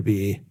try to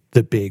be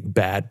the big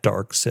bad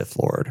dark Sith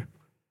Lord?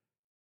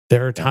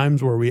 There are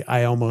times where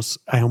I almost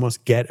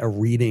get a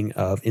reading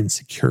of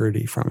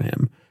insecurity from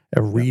him,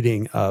 a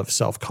reading of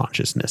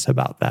self-consciousness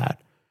about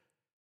that.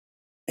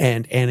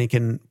 And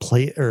Hayden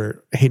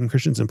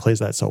Christensen plays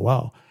that so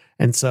well.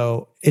 And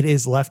so it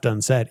is left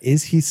unsaid.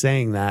 Is he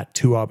saying that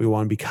to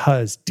Obi-Wan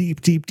because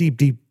deep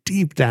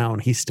down,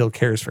 he still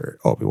cares for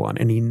Obi-Wan,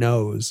 and he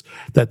knows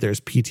that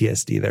there's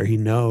PTSD there. He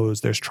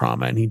knows there's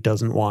trauma, and he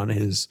doesn't want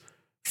his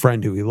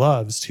friend who he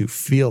loves to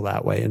feel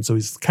that way. And so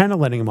he's kind of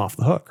letting him off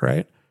the hook,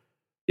 right?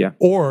 Yeah.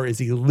 Or is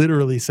he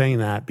literally saying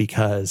that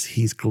because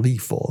he's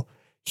gleeful?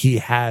 He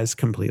has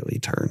completely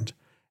turned,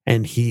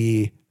 and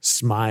he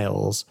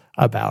smiles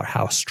about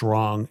how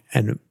strong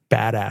and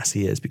badass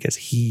he is because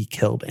he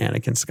killed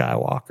Anakin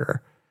Skywalker.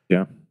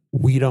 Yeah.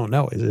 We don't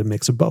know. Is it a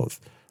mix of both?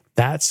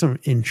 That's some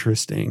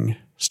interesting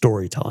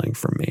storytelling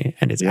for me.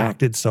 And it's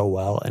acted so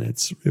well. And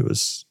it's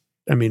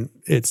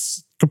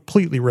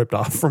completely ripped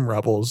off from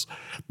Rebels,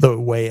 the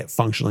way it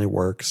functionally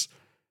works.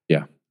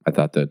 Yeah, I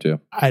thought that too.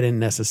 I didn't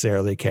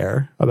necessarily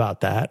care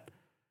about that.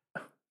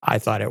 I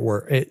thought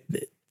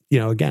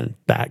again,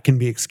 that can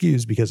be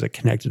excused because it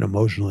connected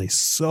emotionally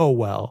so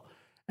well.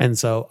 And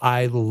so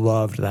I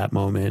loved that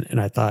moment.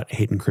 And I thought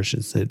Hayden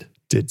Christensen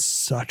did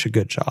such a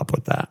good job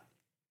with that.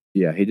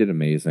 Yeah, he did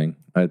amazing.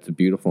 It's a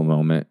beautiful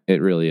moment.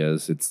 It really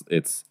is.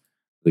 It's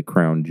the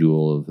crown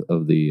jewel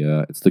of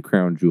the it's the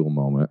crown jewel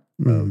moment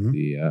of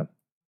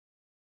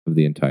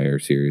the entire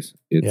series.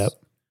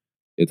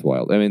 It's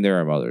wild. I mean,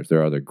 there are others.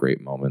 There are other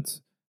great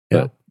moments.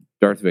 But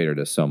Darth Vader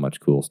does so much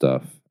cool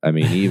stuff. I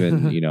mean,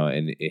 even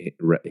and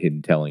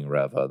him telling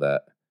Reva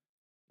that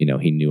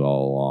he knew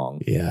all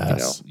along.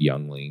 Yes.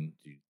 Youngling.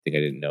 Do you think I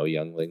didn't know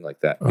Youngling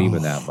like that?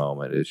 Even that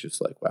moment is just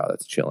like, wow,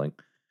 that's chilling.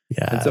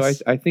 Yeah. And so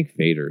I think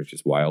Vader is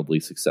just wildly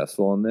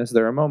successful in this.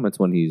 There are moments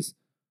when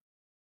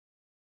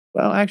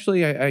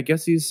I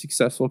guess he's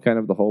successful kind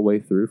of the whole way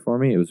through for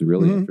me. It was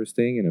really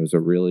interesting, and it was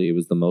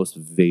the most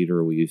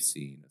Vader we've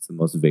seen. It's the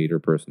most Vader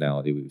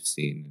personality we've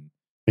seen.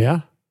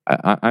 Yeah.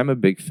 I'm a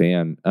big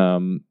fan.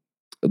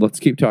 Let's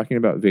keep talking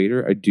about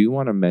Vader. I do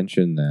want to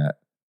mention that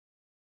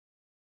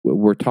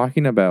we're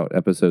talking about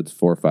episodes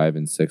 4, 5,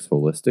 and 6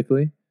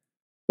 holistically.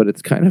 But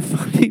it's kind of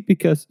funny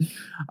because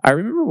I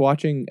remember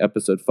watching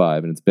episode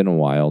 5, and it's been a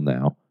while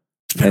now.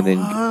 It's been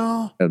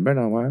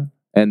a while.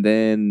 And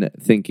then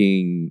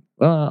thinking,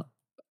 well,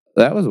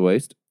 that was a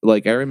waste.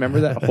 Like, I remember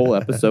that whole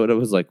episode. I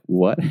was like,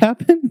 what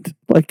happened?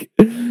 Like,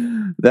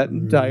 that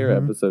entire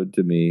episode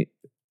to me,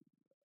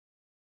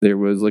 there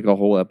was like a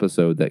whole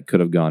episode that could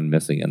have gone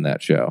missing in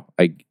that show.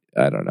 I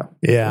don't know.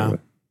 Yeah. Anyway.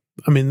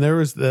 I mean, there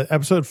was the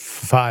episode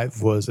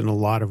 5 was in a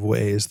lot of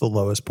ways the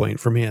lowest point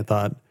for me. I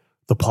thought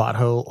the plot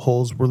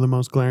holes were the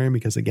most glaring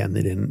because, again,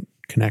 they didn't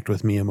connect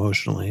with me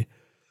emotionally.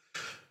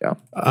 Yeah.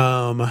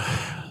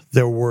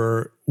 There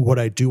were, what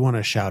I do want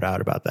to shout out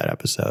about that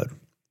episode,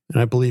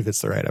 and I believe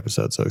it's the right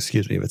episode, so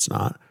excuse me if it's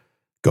not,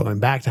 going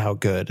back to how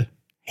good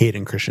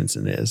Hayden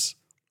Christensen is,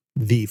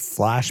 the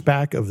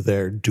flashback of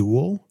their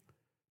duel.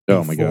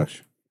 Oh my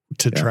gosh.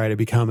 To try to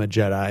become a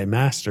Jedi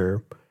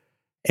Master,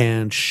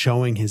 and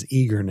showing his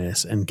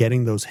eagerness and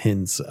getting those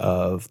hints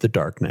of the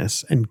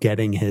darkness and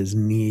getting his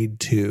need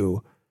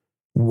to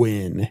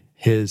win,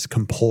 his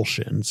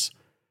compulsions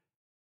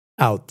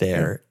out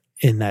there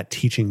in that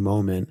teaching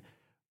moment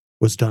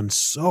was done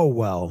so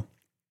well.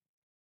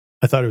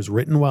 I thought it was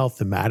written well.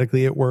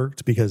 Thematically, it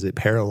worked because it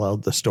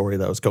paralleled the story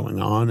that was going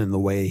on, and the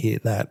way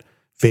that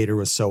Vader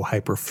was so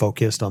hyper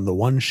focused on the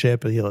one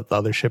ship and he let the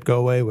other ship go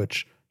away,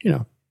 which,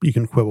 you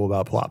can quibble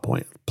about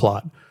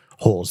plot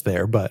holes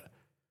there, but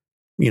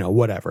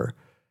whatever.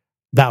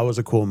 That was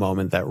a cool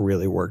moment that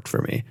really worked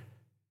for me.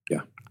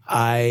 Yeah.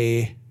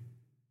 The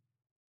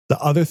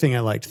other thing I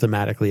liked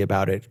thematically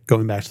about it,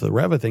 going back to the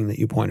Reva thing that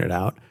you pointed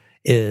out,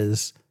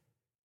 is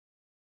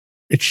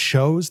it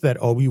shows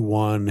that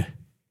Obi-Wan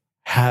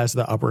has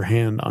the upper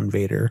hand on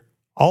Vader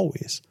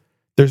always.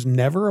 There's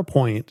never a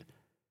point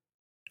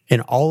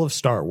in all of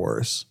Star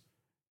Wars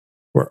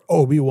where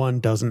Obi-Wan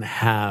doesn't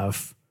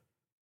have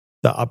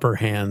the upper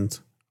hand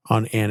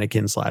on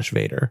Anakin /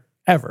 Vader,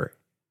 ever.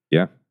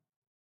 Yeah.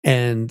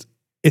 And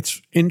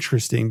it's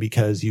interesting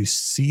because you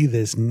see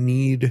this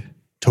need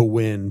to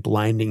win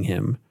blinding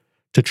him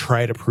to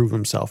try to prove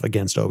himself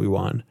against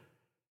Obi-Wan.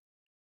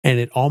 And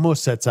it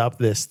almost sets up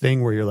this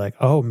thing where you're like,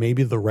 oh,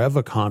 maybe the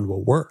Revacon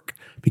will work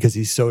because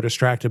he's so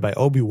distracted by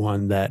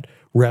Obi-Wan that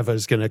Reva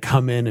is going to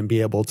come in and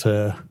be able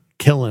to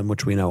kill him,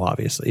 which we know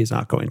obviously he's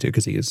not going to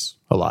because he's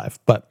alive.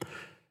 But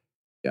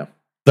yeah,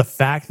 the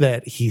fact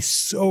that he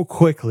so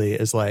quickly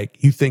is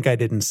like, you think I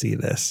didn't see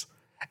this,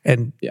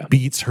 and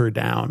beats her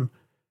down,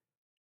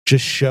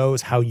 just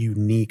shows how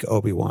unique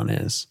Obi-Wan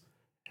is.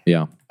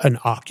 Yeah. And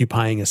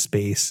occupying a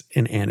space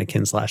in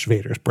Anakin /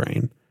 Vader's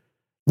brain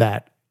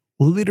that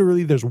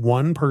literally there's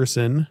one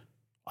person,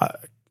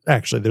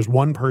 there's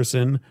one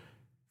person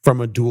from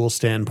a dual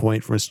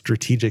standpoint, from a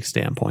strategic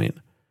standpoint,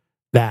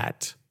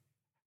 that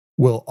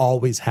will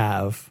always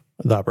have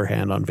the upper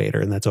hand on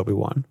Vader, and that's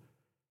Obi-Wan.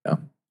 Yeah.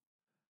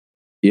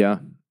 Yeah.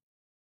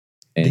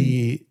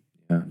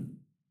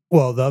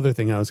 Well, the other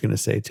thing I was going to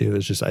say too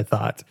is just I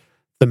thought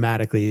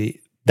thematically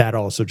that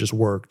also just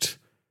worked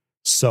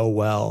so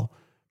well.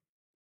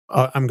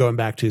 I'm going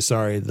back to,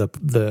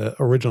 the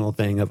original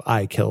thing of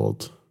I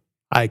killed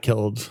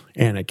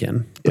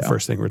Anakin, the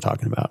first thing we're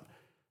talking about.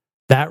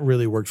 That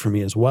really worked for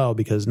me as well,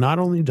 because not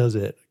only does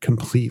it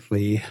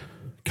completely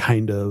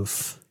kind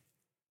of,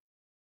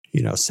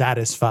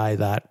 satisfy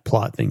that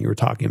plot thing you were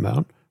talking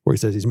about, where he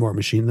says he's more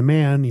machine than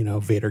man,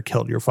 Vader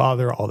killed your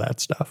father, all that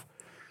stuff.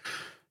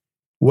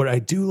 What I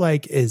do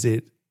like is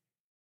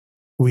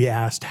we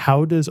asked,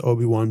 how does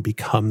Obi-Wan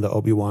become the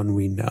Obi-Wan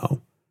we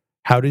know?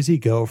 How does he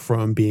go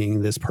from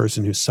being this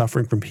person who's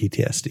suffering from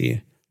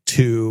PTSD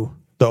to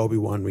the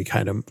Obi-Wan we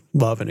kind of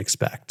love and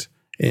expect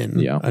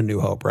in A New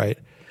Hope, right?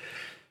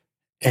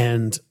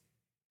 And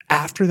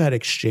after that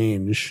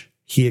exchange,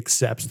 he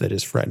accepts that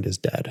his friend is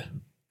dead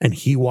and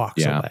he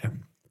walks away.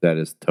 That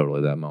is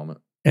totally that moment.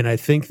 And I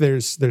think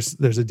there's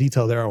a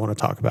detail there I want to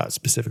talk about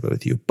specifically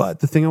with you. But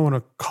the thing I want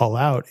to call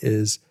out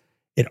is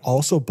it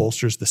also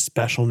bolsters the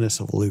specialness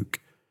of Luke,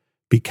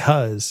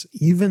 because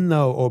even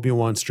though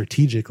Obi-Wan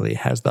strategically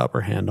has the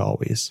upper hand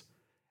always,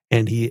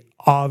 and he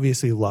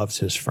obviously loves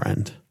his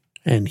friend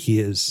and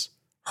he is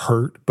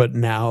hurt, but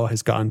now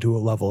has gotten to a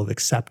level of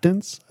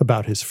acceptance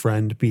about his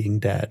friend being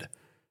dead,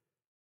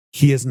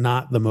 he is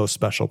not the most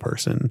special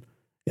person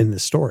in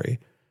this story,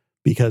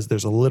 because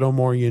there's a little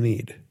more you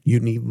need.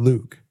 You need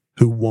Luke,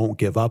 who won't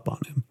give up on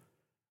him.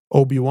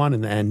 Obi-Wan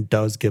in the end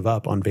does give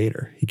up on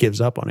Vader. He gives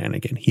up on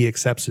Anakin. He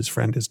accepts his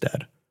friend is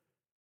dead.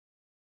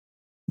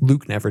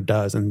 Luke never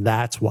does, and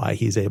that's why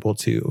he's able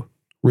to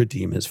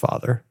redeem his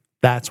father.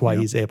 That's why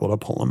he's able to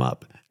pull him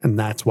up, and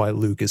that's why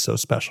Luke is so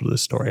special to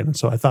this story. And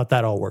so I thought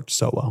that all worked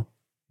so well.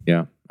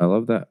 Yeah, I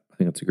love that. I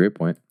think that's a great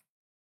point.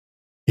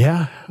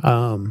 Yeah.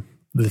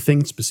 The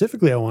thing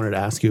specifically I wanted to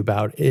ask you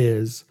about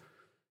is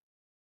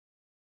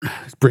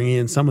bringing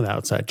in some of the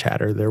outside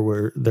chatter. There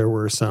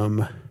were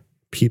some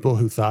people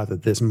who thought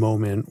that this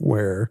moment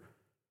where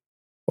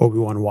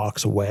Obi-Wan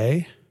walks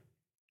away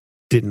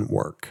didn't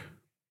work.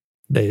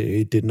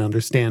 They didn't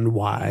understand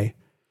why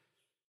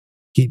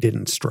he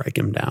didn't strike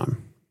him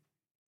down.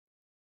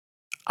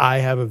 I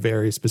have a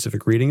very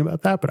specific reading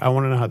about that, but I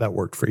want to know how that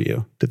worked for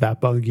you. Did that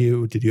bug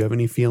you? Did you have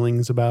any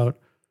feelings about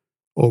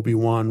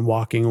Obi-Wan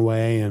walking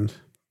away and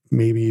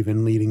maybe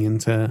even leading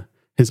into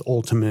his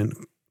ultimate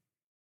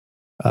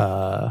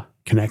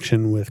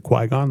connection with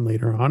Qui-Gon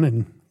later on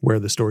and where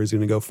the story is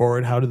going to go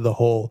forward? How did the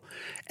whole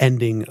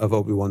ending of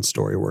Obi-Wan's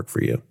story work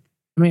for you?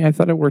 I mean, I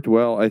thought it worked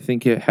well. I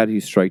think had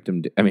he striked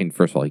him, I mean,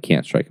 first of all, he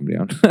can't strike him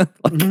down.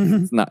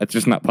 It's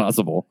just not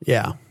possible.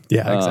 Yeah,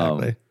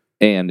 exactly.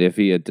 And if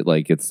he had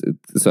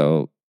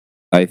so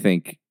I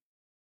think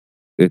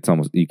it's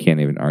almost, you can't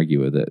even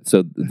argue with it.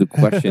 So the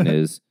question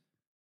is,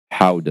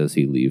 how does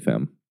he leave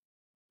him?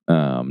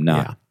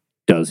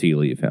 Does he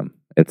leave him?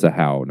 It's a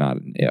how, not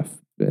an if.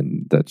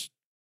 And that's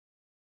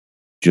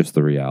just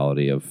the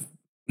reality of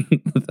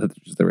that's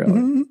just the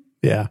reality.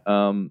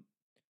 Mm-hmm.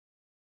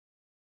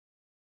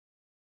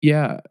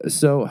 Yeah.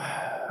 So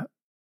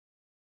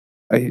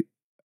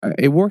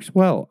it works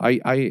well.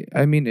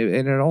 I mean,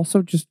 and it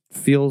also just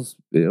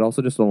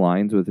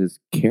aligns with his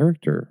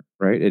character,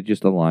 right? It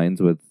just aligns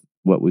with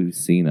what we've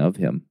seen of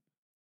him,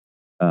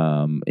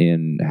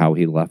 in how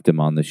he left him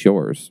on the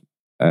shores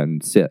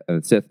and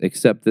Sith,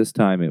 except this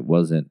time it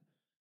wasn't.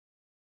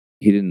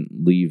 He didn't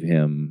leave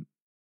him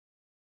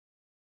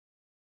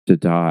to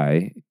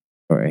die,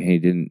 or he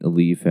didn't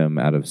leave him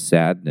out of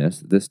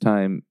sadness. This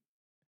time,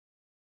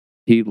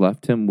 he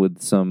left him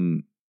with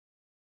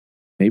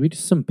maybe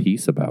just some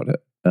peace about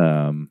it.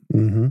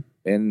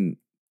 And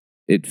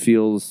it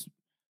feels,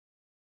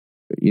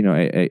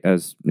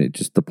 as it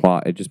just the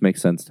plot, it just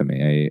makes sense to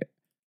me.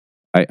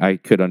 I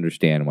could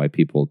understand why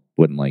people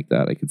wouldn't like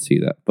that. I could see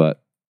that,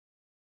 but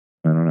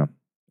I don't know.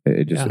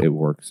 It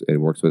works. It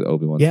works with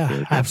Obi-Wan's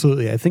character.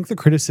 Absolutely. I think the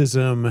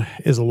criticism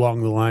is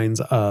along the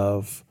lines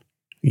of,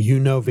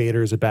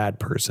 Vader's a bad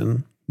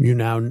person. You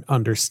now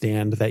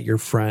understand that your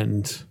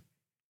friend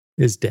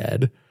is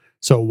dead.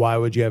 So why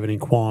would you have any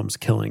qualms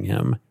killing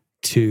him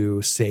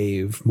to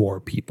save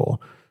more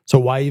people? So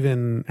why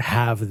even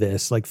have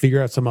this? Like,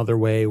 figure out some other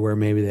way where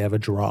maybe they have a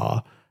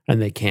draw and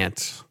they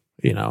can't,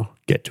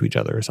 get to each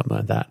other or something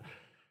like that.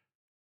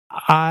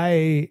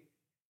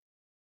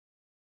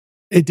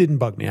 It didn't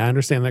bug me. I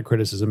understand that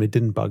criticism. It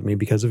didn't bug me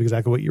because of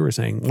exactly what you were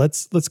saying.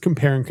 Let's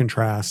compare and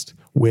contrast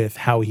with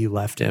how he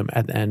left him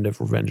at the end of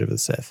Revenge of the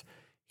Sith.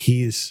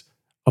 He's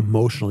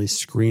emotionally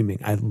screaming,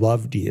 "I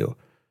loved you."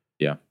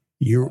 Yeah.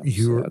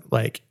 You're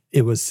like,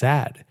 it was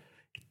sad.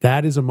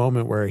 That is a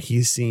moment where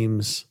he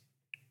seems,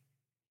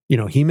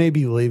 he may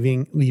be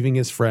leaving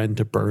his friend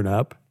to burn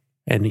up,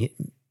 and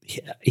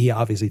he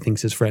obviously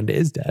thinks his friend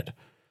is dead.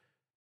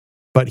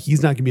 But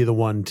he's not going to be the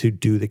one to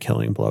do the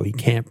killing blow. He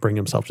can't bring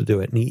himself to do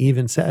it. And he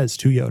even says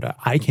to Yoda,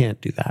 I can't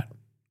do that.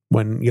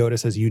 When Yoda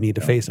says, you need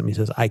to face him, he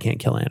says, I can't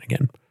kill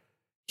Anakin.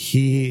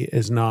 He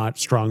is not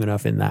strong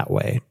enough in that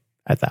way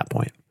at that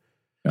point.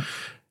 Yeah.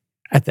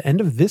 At the end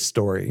of this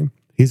story,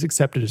 he's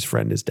accepted his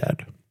friend is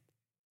dead.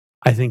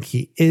 I think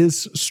he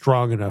is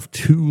strong enough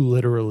to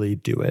literally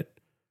do it.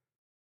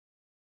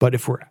 But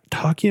if we're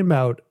talking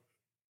about,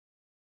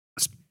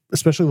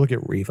 especially look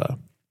at Reva,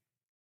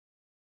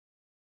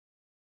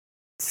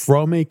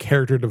 from a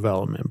character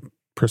development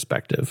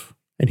perspective,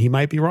 and he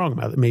might be wrong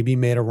about it. Maybe he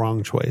made a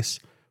wrong choice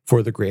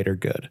for the greater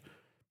good.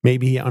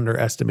 Maybe he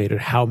underestimated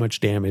how much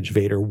damage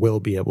Vader will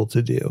be able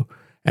to do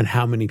and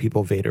how many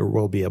people Vader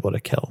will be able to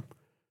kill.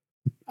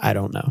 I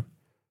don't know.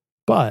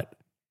 But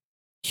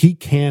he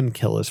can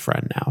kill his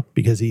friend now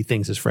because he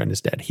thinks his friend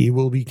is dead. He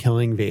will be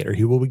killing Vader.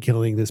 He will be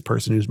killing this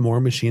person who's more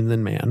machine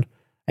than man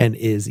and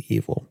is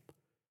evil.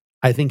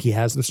 I think he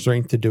has the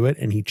strength to do it,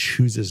 and he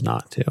chooses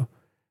not to.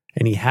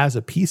 And he has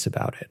a peace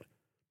about it.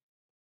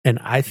 And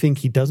I think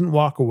he doesn't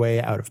walk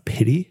away out of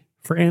pity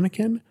for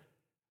Anakin.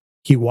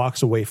 He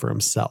walks away for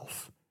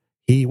himself.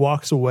 He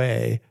walks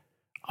away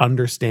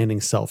understanding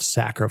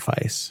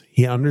self-sacrifice.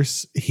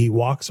 He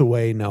walks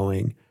away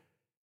knowing,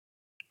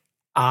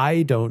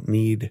 I don't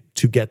need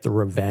to get the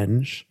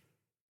revenge,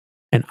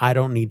 and I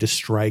don't need to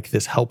strike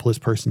this helpless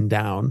person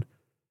down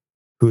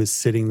who is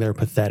sitting there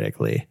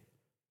pathetically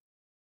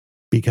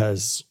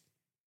because,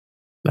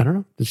 I don't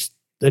know, it's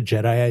a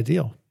Jedi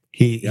ideal.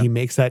 He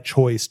makes that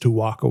choice to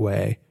walk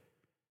away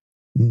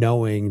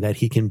knowing that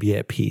he can be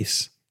at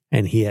peace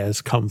and he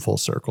has come full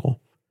circle.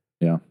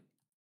 Yeah.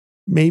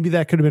 Maybe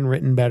that could have been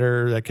written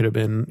better. That could have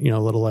been, a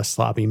little less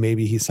sloppy.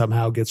 Maybe he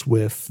somehow gets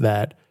whiff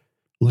that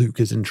Luke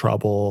is in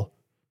trouble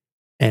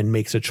and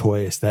makes a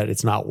choice that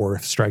it's not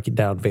worth striking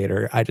down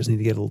Vader. I just need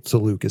to get to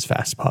Luke as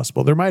fast as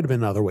possible. There might have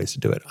been other ways to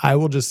do it. I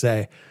will just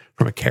say,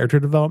 from a character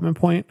development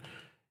point,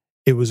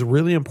 it was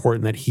really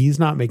important that he's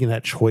not making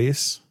that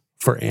choice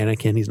for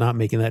Anakin. He's not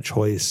making that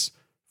choice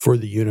for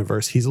the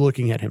universe. He's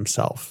looking at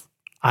himself.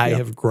 I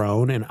have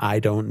grown and I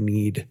don't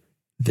need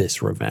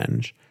this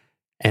revenge.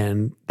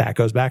 And that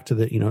goes back to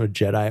the, a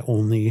Jedi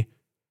only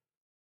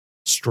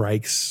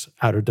strikes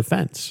out of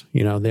defense.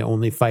 They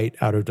only fight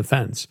out of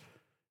defense.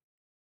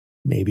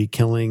 Maybe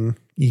killing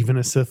even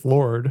a Sith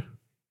Lord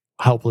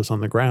helpless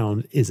on the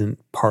ground isn't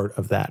part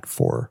of that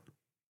for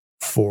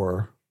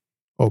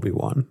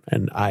Obi-Wan.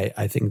 And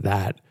I think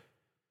that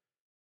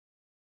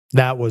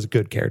was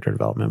good character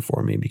development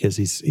for me because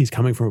he's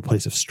coming from a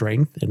place of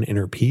strength and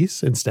inner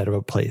peace instead of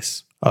a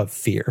place of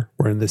fear.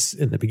 Where in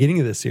the beginning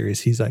of this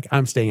series, he's like,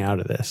 I'm staying out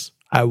of this.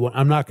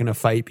 I'm not going to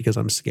fight because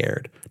I'm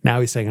scared.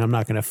 Now he's saying, I'm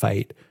not going to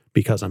fight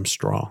because I'm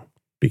strong,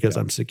 because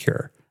I'm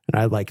secure.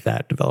 And I like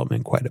that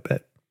development quite a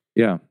bit.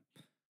 Yeah.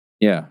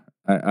 Yeah,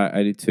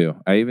 I do too.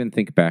 I even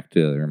think back to,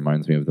 it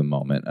reminds me of the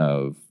moment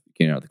of,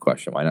 the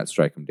question, why not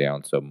strike him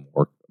down so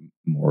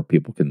more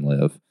people can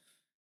live?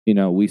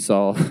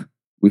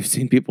 We've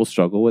seen people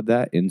struggle with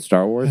that in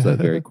Star Wars, that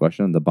very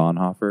question, the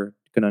Bonhoeffer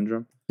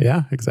conundrum.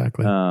 Yeah,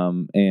 exactly.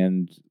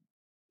 And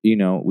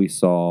we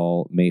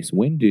saw Mace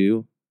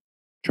Windu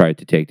try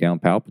to take down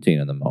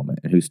Palpatine in the moment,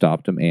 and who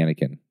stopped him?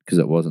 Anakin, because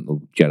it wasn't the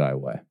Jedi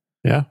way.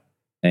 Yeah.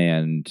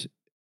 And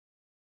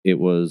it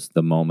was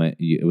a moment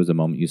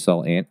you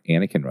saw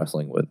Anakin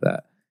wrestling with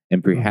that.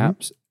 And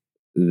perhaps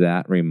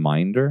that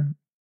reminder,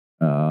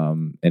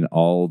 and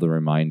all the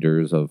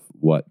reminders of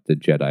what the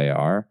Jedi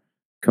are,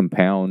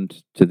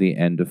 compound to the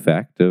end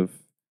effect of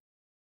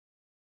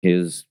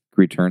his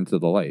return to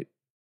the light.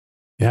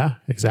 Yeah,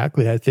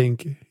 exactly. I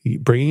think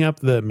bringing up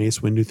the Mace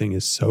Windu thing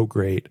is so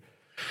great.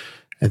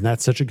 And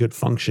that's such a good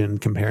function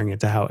comparing it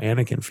to how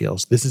Anakin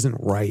feels. This isn't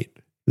right.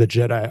 The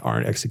Jedi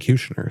aren't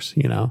executioners,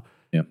 Yeah.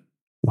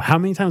 How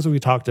many times have we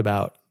talked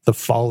about the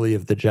folly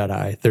of the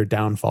Jedi, their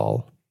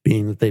downfall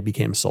being that they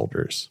became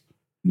soldiers?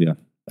 Yeah.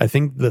 I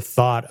think the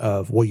thought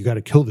of, well, you got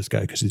to kill this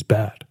guy because he's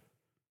bad.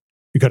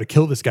 You got to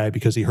kill this guy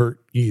because he hurt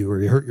you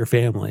or he hurt your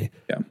family.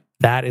 Yeah.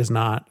 That is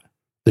not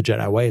the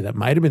Jedi way. That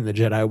might have been the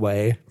Jedi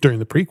way during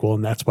the prequel,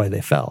 and that's why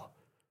they fell.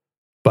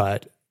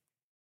 But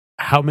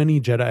how many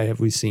Jedi have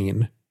we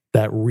seen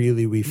that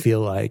really we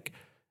feel like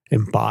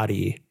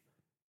embody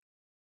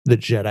the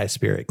Jedi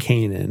spirit?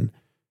 Kanan,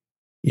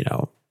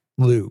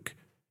 Luke,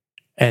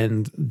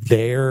 and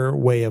their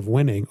way of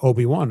winning,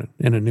 Obi-Wan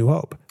in A New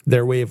Hope,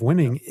 their way of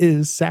winning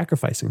is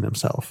sacrificing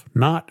themselves,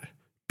 not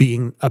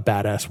being a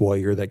badass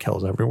warrior that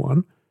kills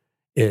everyone.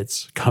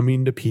 It's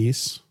coming to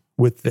peace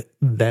with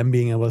them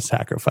being able to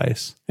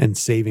sacrifice and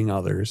saving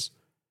others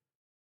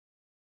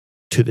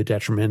to the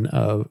detriment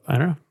of,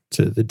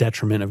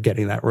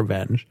 getting that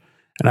revenge.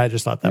 And I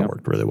just thought that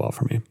worked really well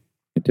for me.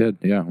 It did.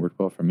 Yeah, it worked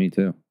well for me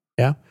too.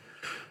 Yeah.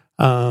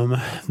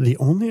 The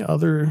only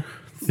other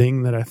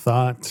thing that I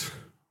thought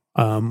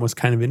was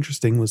kind of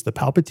interesting was the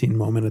Palpatine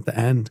moment at the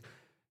end.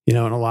 In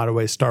a lot of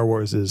ways, Star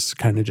Wars is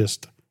kind of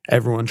just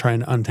everyone trying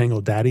to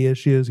untangle daddy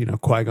issues.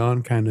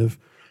 Qui-Gon kind of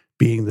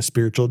being the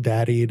spiritual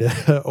daddy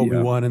to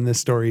Obi-Wan in this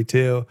story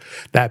too.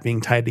 That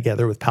being tied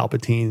together with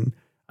Palpatine,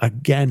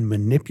 again,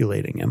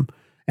 manipulating him.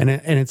 And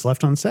it's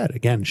left unsaid.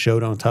 Again, show,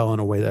 don't tell in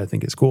a way that I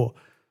think is cool.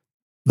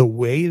 The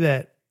way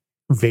that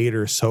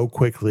Vader so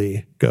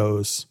quickly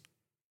goes,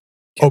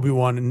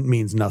 Obi-Wan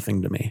means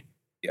nothing to me.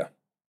 Yeah.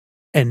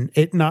 And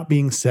it not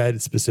being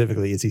said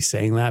specifically, is he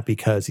saying that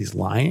because he's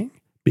lying?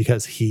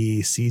 Because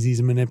he sees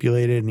he's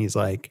manipulated and he's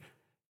like,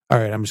 all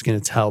right, I'm just going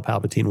to tell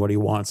Palpatine what he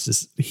wants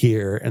to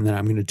hear, and then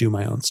I'm going to do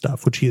my own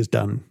stuff, which he has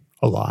done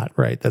a lot,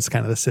 right? That's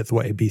kind of the Sith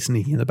way, be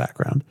sneaky in the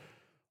background.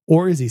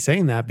 Or is he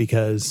saying that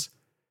because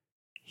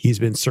he's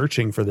been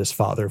searching for this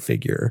father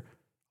figure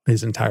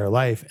his entire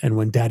life, and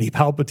when Daddy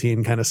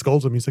Palpatine kind of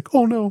scolds him, he's like,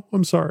 oh no,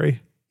 I'm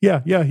sorry. Yeah,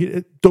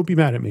 don't be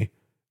mad at me.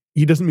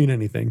 He doesn't mean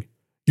anything.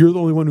 You're the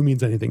only one who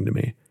means anything to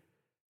me.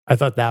 I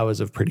thought that was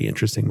a pretty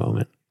interesting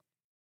moment.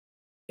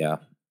 Yeah.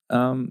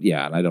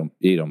 Yeah, and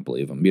you don't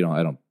believe him. You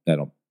don't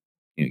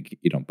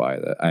buy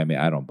that. I mean,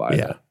 I don't buy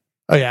that.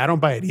 Oh yeah, I don't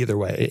buy it either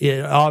way.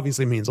 It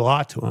obviously means a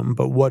lot to him,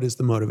 but what is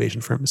the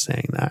motivation for him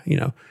saying that?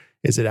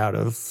 Is it out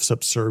of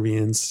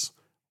subservience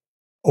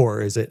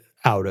or is it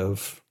out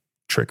of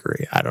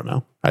trickery? I don't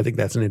know. I think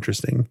that was an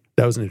interesting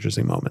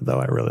moment, though.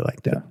 I really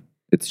liked it.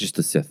 It's just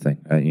a Sith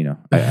thing.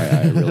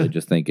 I really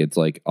just think it's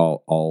like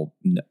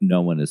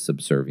no one is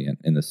subservient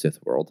in the Sith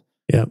world.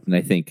 Yeah. And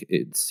I think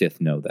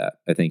Sith know that.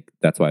 I think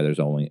that's why there's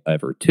only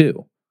ever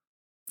two.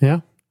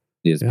 Yeah.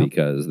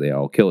 Because they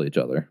all kill each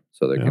other.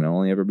 So there can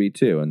only ever be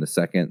two. And the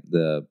second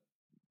the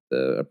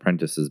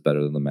apprentice is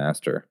better than the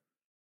master,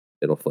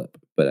 it'll flip.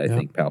 But I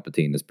think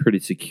Palpatine is pretty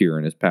secure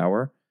in his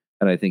power.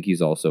 And I think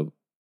he's also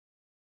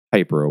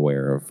hyper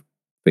aware of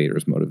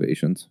Vader's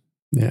motivations.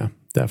 Yeah,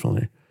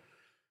 definitely.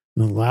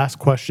 The last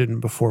question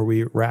before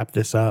we wrap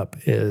this up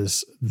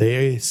is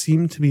they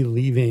seem to be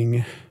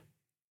leaving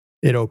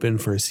it open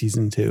for a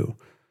season 2.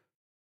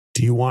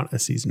 Do you want a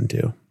season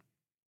 2?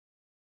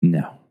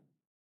 No,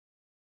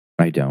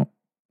 I don't.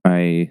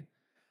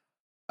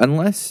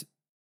 Unless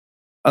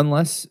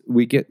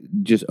we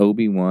get just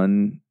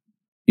Obi-Wan,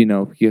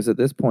 because at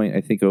this point,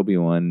 I think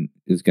Obi-Wan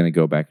is going to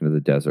go back into the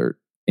desert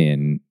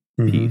in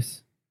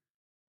peace.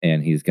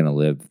 And he's going to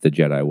live the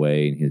Jedi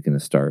way, and he's going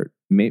to start,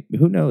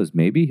 who knows,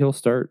 maybe he'll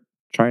start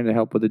trying to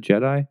help with the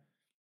Jedi.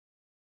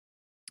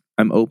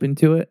 I'm open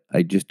to it.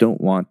 I just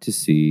don't want to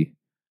see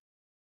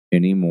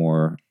any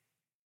more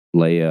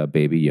Leia,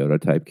 Baby Yoda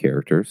type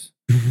characters.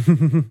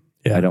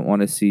 I don't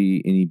want to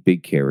see any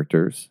big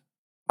characters.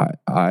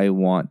 I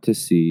want to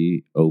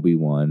see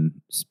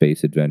Obi-Wan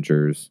space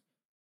adventures,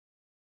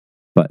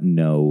 but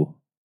no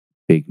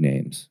big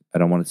names. I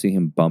don't want to see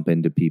him bump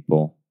into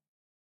people.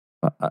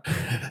 I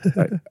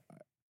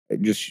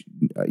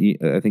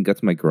think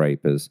that's my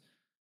gripe is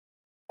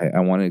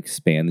I want to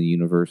expand the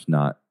universe,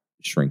 not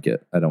shrink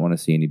it. I don't want to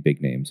see any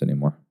big names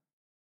anymore.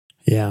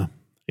 Yeah.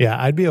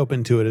 I'd be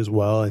open to it as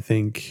well. I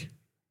think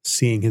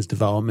seeing his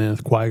development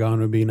with Qui-Gon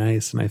would be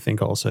nice. And I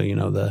think also,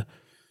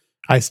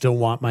 I still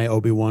want my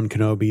Obi-Wan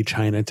Kenobi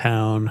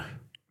Chinatown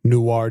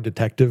noir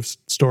detective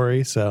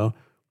story. So,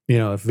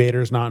 if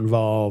Vader's not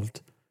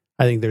involved,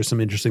 I think there's some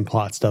interesting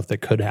plot stuff that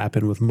could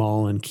happen with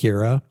Maul and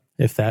Kira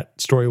if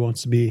that story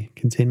wants to be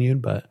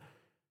continued. But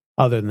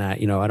other than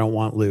that, I don't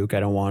want Luke. I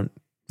don't want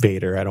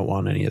Vader. I don't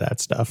want any of that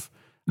stuff.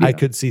 Yeah. I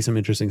could see some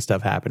interesting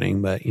stuff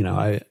happening, but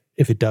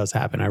if it does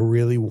happen, I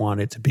really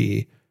want it to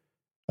be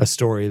a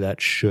story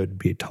that should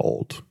be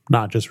told,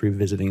 not just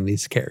revisiting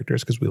these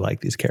characters because we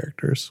like these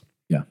characters.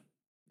 Yeah,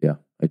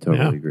 I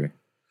totally agree.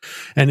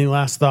 Any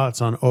last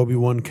thoughts on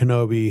Obi-Wan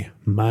Kenobi,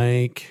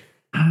 Mike?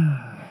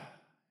 I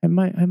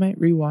might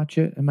rewatch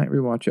it. I might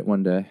rewatch it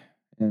one day,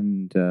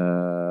 and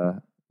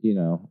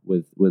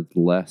with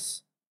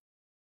less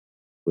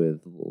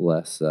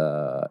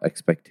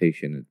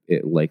expectation,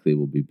 it likely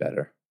will be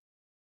better.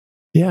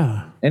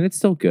 Yeah, and it's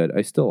still good.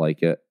 I still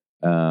like it.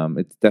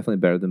 It's definitely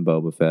better than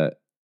Boba Fett.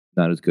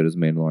 Not as good as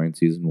Mandalorian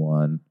season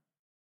 1.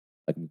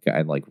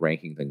 I like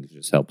ranking things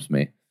just helps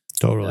me.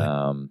 Totally.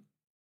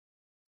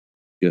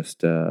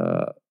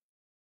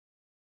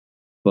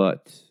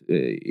 But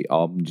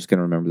I'm just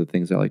gonna remember the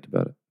things I liked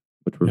about it,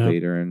 which were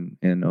Vader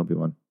and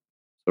Obi-Wan.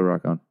 So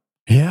rock on.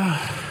 Yeah,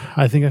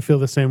 I think I feel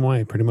the same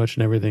way pretty much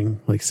in everything.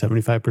 Like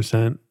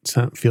 75%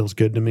 feels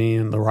good to me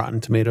in the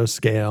Rotten Tomatoes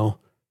scale.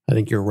 I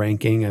think your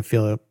ranking, I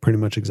feel pretty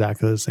much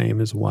exactly the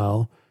same as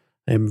well.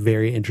 I'm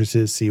very interested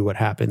to see what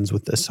happens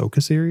with the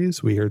Ahsoka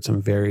series. We heard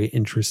some very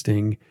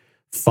interesting,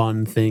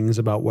 fun things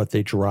about what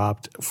they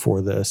dropped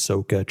for the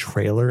Ahsoka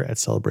trailer at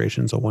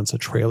Celebration. So once a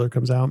trailer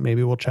comes out,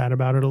 maybe we'll chat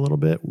about it a little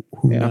bit.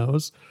 Who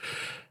knows?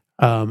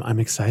 I'm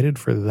excited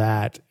for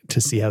that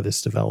to see how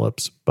this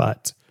develops.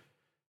 But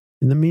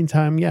in the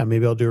meantime,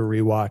 maybe I'll do a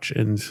rewatch,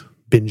 and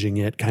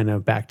binging it kind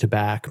of back to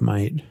back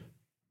might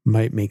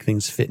make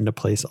things fit into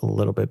place a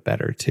little bit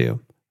better too.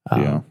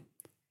 I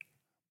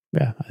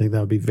think that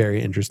would be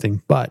very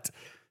interesting. But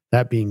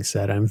that being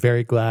said, I'm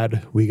very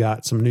glad we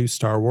got some new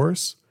Star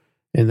Wars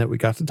and that we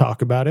got to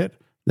talk about it. At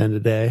the end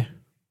of the day,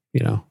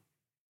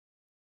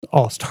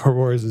 all Star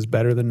Wars is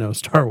better than no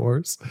Star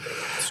Wars.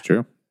 It's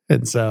true.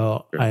 And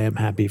so I am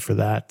happy for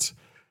that.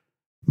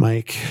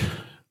 Mike,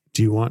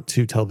 do you want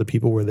to tell the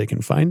people where they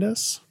can find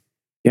us?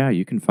 Yeah,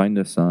 you can find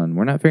us I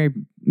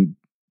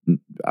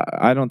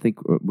don't think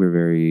we're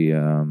very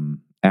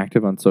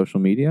active on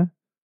social media.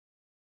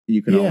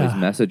 You can always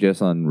message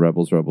us on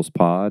Rebels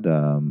Pod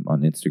on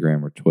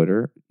Instagram or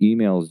Twitter.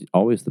 Email is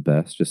always the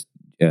best, just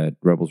at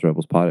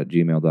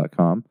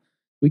rebelspod@gmail.com.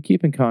 We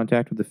keep in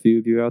contact with a few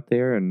of you out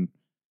there, and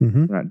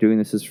we're not doing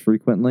this as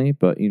frequently,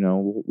 but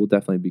we'll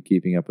definitely be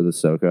keeping up with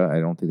Ahsoka. I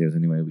don't think there's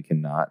any way we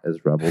cannot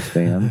as Rebels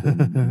fans.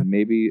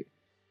 Maybe,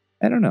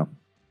 I don't know.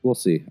 We'll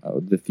see.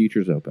 The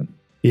future's open.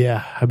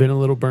 Yeah, I've been a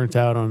little burnt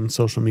out on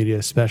social media,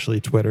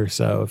 especially Twitter.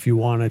 So if you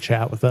want to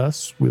chat with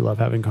us, we love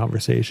having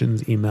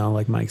conversations. Email,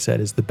 like Mike said,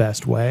 is the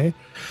best way.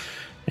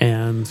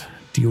 And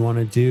do you want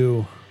to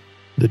do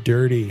the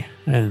dirty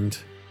and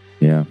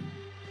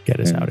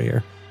get us out of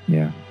here?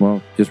 Yeah.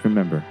 Well, just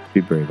remember,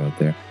 be brave out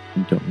there.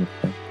 And don't look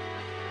back.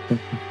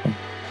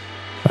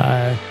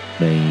 Bye.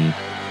 Bye.